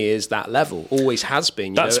to me is that level, always has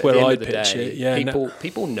been. That's where I pitch it. Yeah,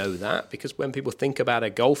 people know that, because when people think about a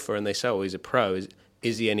golfer and they say, "Oh, he's a pro,"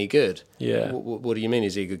 is he any good? Yeah. What do you mean?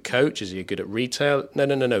 Is he a good coach? Is he good at retail? No.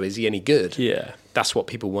 Is he any good? Yeah. That's what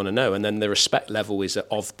people want to know, and then the respect level is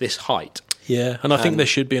of this height. Yeah, and I think there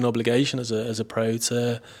should be an obligation as a pro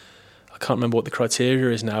to. I can't remember what the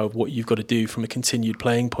criteria is now of what you've got to do from a continued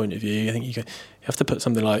playing point of view. I think you have to put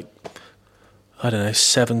something like, I don't know,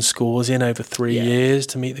 7 scores in over 3 years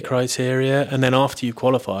to meet the criteria, and then after you've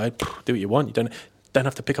qualified, do what you want. You don't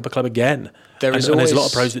have to pick up a club again. There's a lot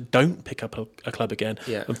of pros that don't pick up a club again.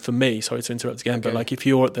 Yeah. And for me, sorry to interrupt again, but like if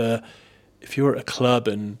you're at a club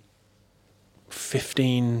and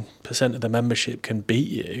 15% of the membership can beat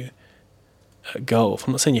you at golf,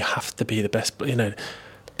 I'm not saying you have to be the best, but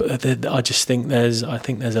I just think there's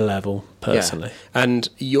a level personally. Yeah. And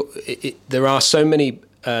there are so many.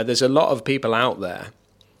 There's a lot of people out there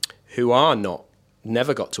who are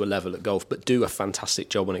never got to a level at golf, but do a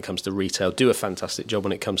fantastic job when it comes to retail, do a fantastic job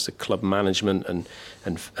when it comes to club management and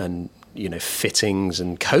fittings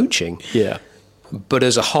and coaching. Yeah. But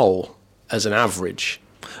as a whole, as an average,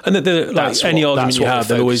 and any argument you have,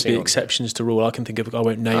 there'll always be exceptions to rule. I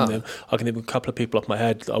won't name them. I can think of a couple of people off my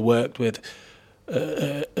head that I worked with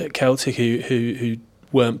at Celtic who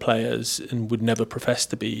weren't players and would never profess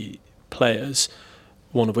to be players.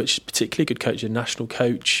 one of which is particularly good coach, a national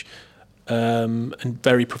coach, and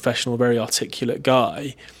very professional, very articulate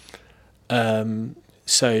guy.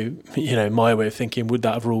 So, my way of thinking, would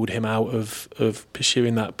that have ruled him out of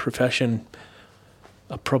pursuing that profession?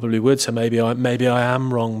 I probably would. So maybe I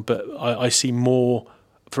am wrong, but I see more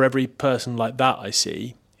for every person like that I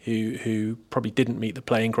see who probably didn't meet the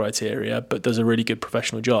playing criteria but does a really good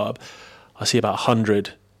professional job. I see about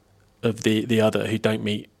 100 of the other who don't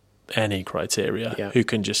meet any criteria, who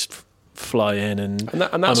can just fly in and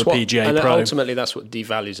that's I'm a PGA pro. Ultimately, that's what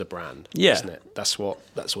devalues a brand, isn't it? That's what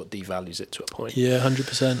devalues it to a point. Yeah,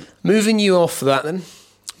 100%. Moving you off that then,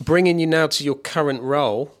 bringing you now to your current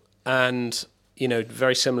role, and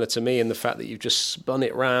very similar to me in the fact that you've just spun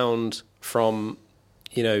it round from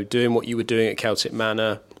doing what you were doing at Celtic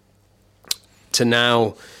Manor to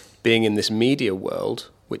now being in this media world,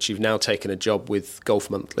 which you've now taken a job with Golf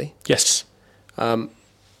Monthly. Yes.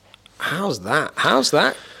 How's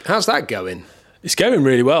that going? It's going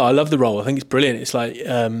really well. I love the role. I think it's brilliant. It's like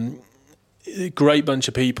a great bunch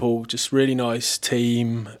of people, just really nice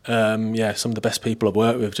team. Some of the best people I've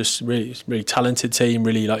worked with. Just really talented team,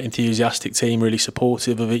 really like enthusiastic team, really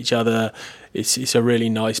supportive of each other. It's a really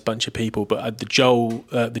nice bunch of people. But Joel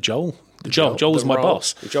was my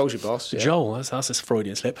boss. Joel's your boss. Yeah. Joel, that's a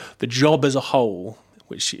Freudian slip. The job as a whole,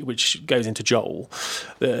 which goes into Joel,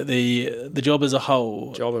 the job as a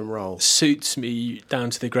whole, job and role, suits me down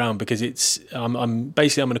to the ground because I'm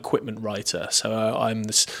an equipment writer. So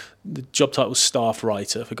the job title is staff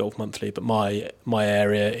writer for Golf Monthly, but my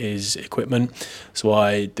area is equipment. So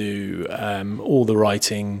I do all the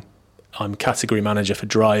writing. I'm category manager for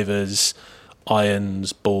drivers,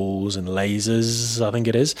 irons, balls, and lasers. I think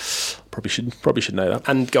it is. Probably should know that.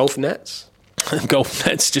 And golf nets. Golf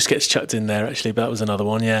nets just gets chucked in there, actually, but that was another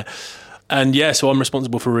one, yeah. And so I'm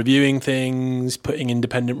responsible for reviewing things, putting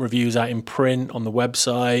independent reviews out in print on the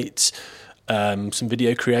website, some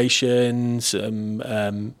video creation,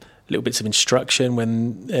 some little bits of instruction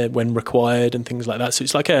when required and things like that. So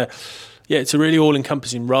it's like it's a really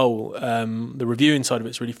all-encompassing role. The reviewing side of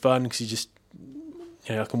it's really fun because you just,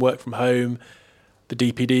 I can work from home. The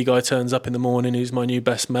DPD guy turns up in the morning, who's my new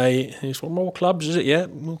best mate. He's like, more clubs, is it? Yeah,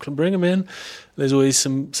 we'll bring them in. There's always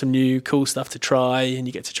some new cool stuff to try, and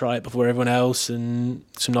you get to try it before everyone else, and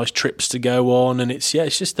some nice trips to go on. And it's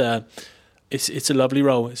just it's a lovely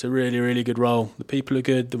role. It's a really, really good role. The people are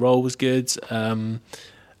good. The role was good.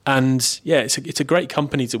 It's a great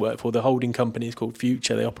company to work for. The holding company is called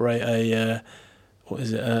Future. They operate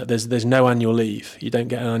there's no annual leave. You don't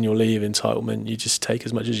get an annual leave entitlement. You just take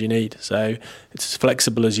as much as you need. So it's as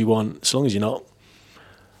flexible as you want, as long as you're not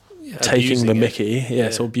taking the mickey,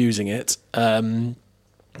 or abusing it. That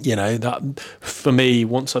for me,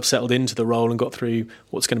 once I've settled into the role and got through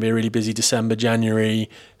what's going to be a really busy December, January,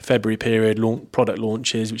 February period, product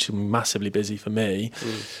launches, which is massively busy for me.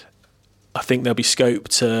 I think there'll be scope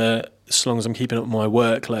to, as long as I'm keeping up my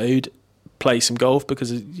workload, play some golf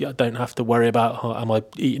because I don't have to worry about am I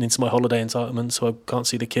eating into my holiday entitlement so I can't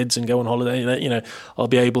see the kids and go on holiday. I'll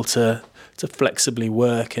be able to flexibly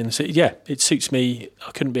work, and so it suits me.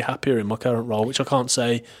 I couldn't be happier in my current role, which I can't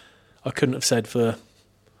say I couldn't have said for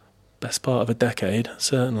best part of a decade,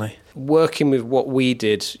 certainly. Working with what we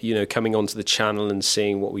did, coming onto the channel and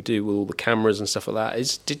seeing what we do with all the cameras and stuff like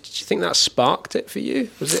that, did you think that sparked it for you?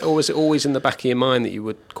 Was it always in the back of your mind that you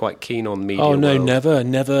were quite keen on media? Oh no, world?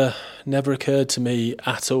 never occurred to me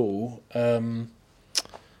at all. And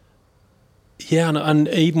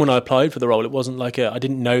even when I applied for the role, it wasn't like I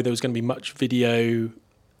didn't know there was going to be much video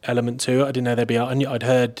element to it. I didn't know there'd be. I'd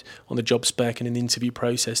heard on the job spec and in the interview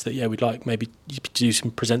process that we'd like maybe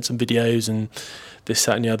present some videos and this,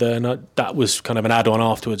 that, and the other. And that was kind of an add-on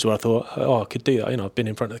afterwards where I thought, I could do that. I've been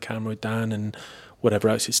in front of the camera with Dan and whatever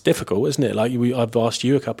else. It's difficult, isn't it? Like I've asked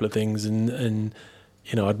you a couple of things and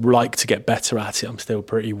I'd like to get better at it. I'm still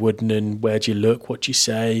pretty wooden. And where do you look? What do you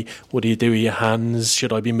say? What do you do with your hands?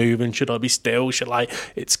 Should I be moving? Should I be still?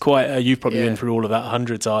 It's quite. You've probably been through all of that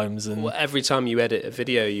 100 times. And every time you edit a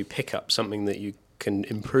video, you pick up something that you can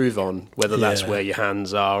improve on, whether that's where your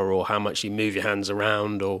hands are or how much you move your hands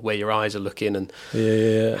around or where your eyes are looking and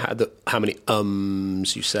how many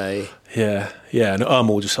ums you say. And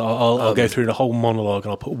I'll go through the whole monologue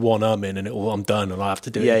and I'll put one in and I'm done and I have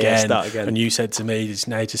to do it again. Start again. And you said to me,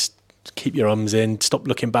 just keep your ums in, stop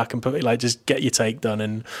looking back and just get your take done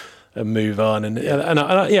and move on. And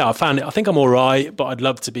I found it. I think I'm all right, but I'd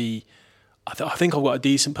love to be I think I've got a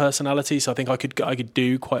decent personality, so I think I could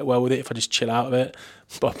do quite well with it if I just chill out of it.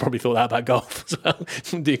 But I probably thought that about golf as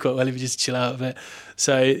well. Do quite well if you just chill out of it.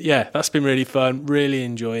 So yeah, that's been really fun. Really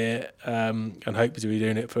enjoy it, and hope to be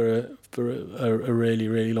doing it for a really,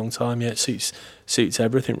 really long time. Yeah, it suits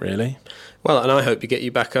everything really. Well, and I hope you get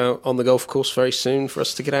you back out on the golf course very soon for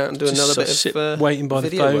us to get out and do another bit of waiting by the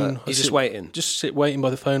phone. You're just waiting. Just sit waiting by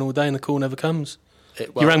the phone all day, and the call never comes.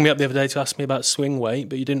 You rang me up the other day to ask me about swing weight,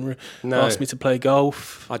 but you didn't ask me to play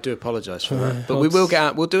golf. I do apologise for that. But we will get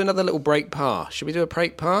out. We'll do another little break par. Should we do a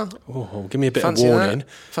break par? Oh, give me a bit of warning.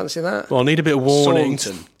 Fancy that? Well, I need a bit of warning.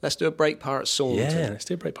 Saunton. Let's do a break par at Saunton. Yeah, let's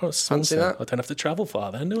do a break par at Saunton. Fancy that? I don't have to travel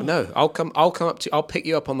far then, do I? No, I'll come up to. I'll pick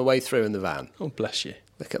you up on the way through in the van. Oh, bless you.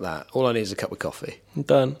 Look at that. All I need is a cup of coffee. I'm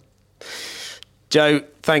done. Joe,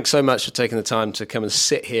 thanks so much for taking the time to come and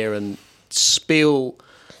sit here and spill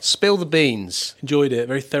the beans. Enjoyed it.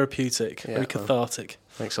 Very therapeutic. Very cathartic.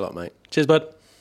 Thanks a lot, mate. Cheers, bud.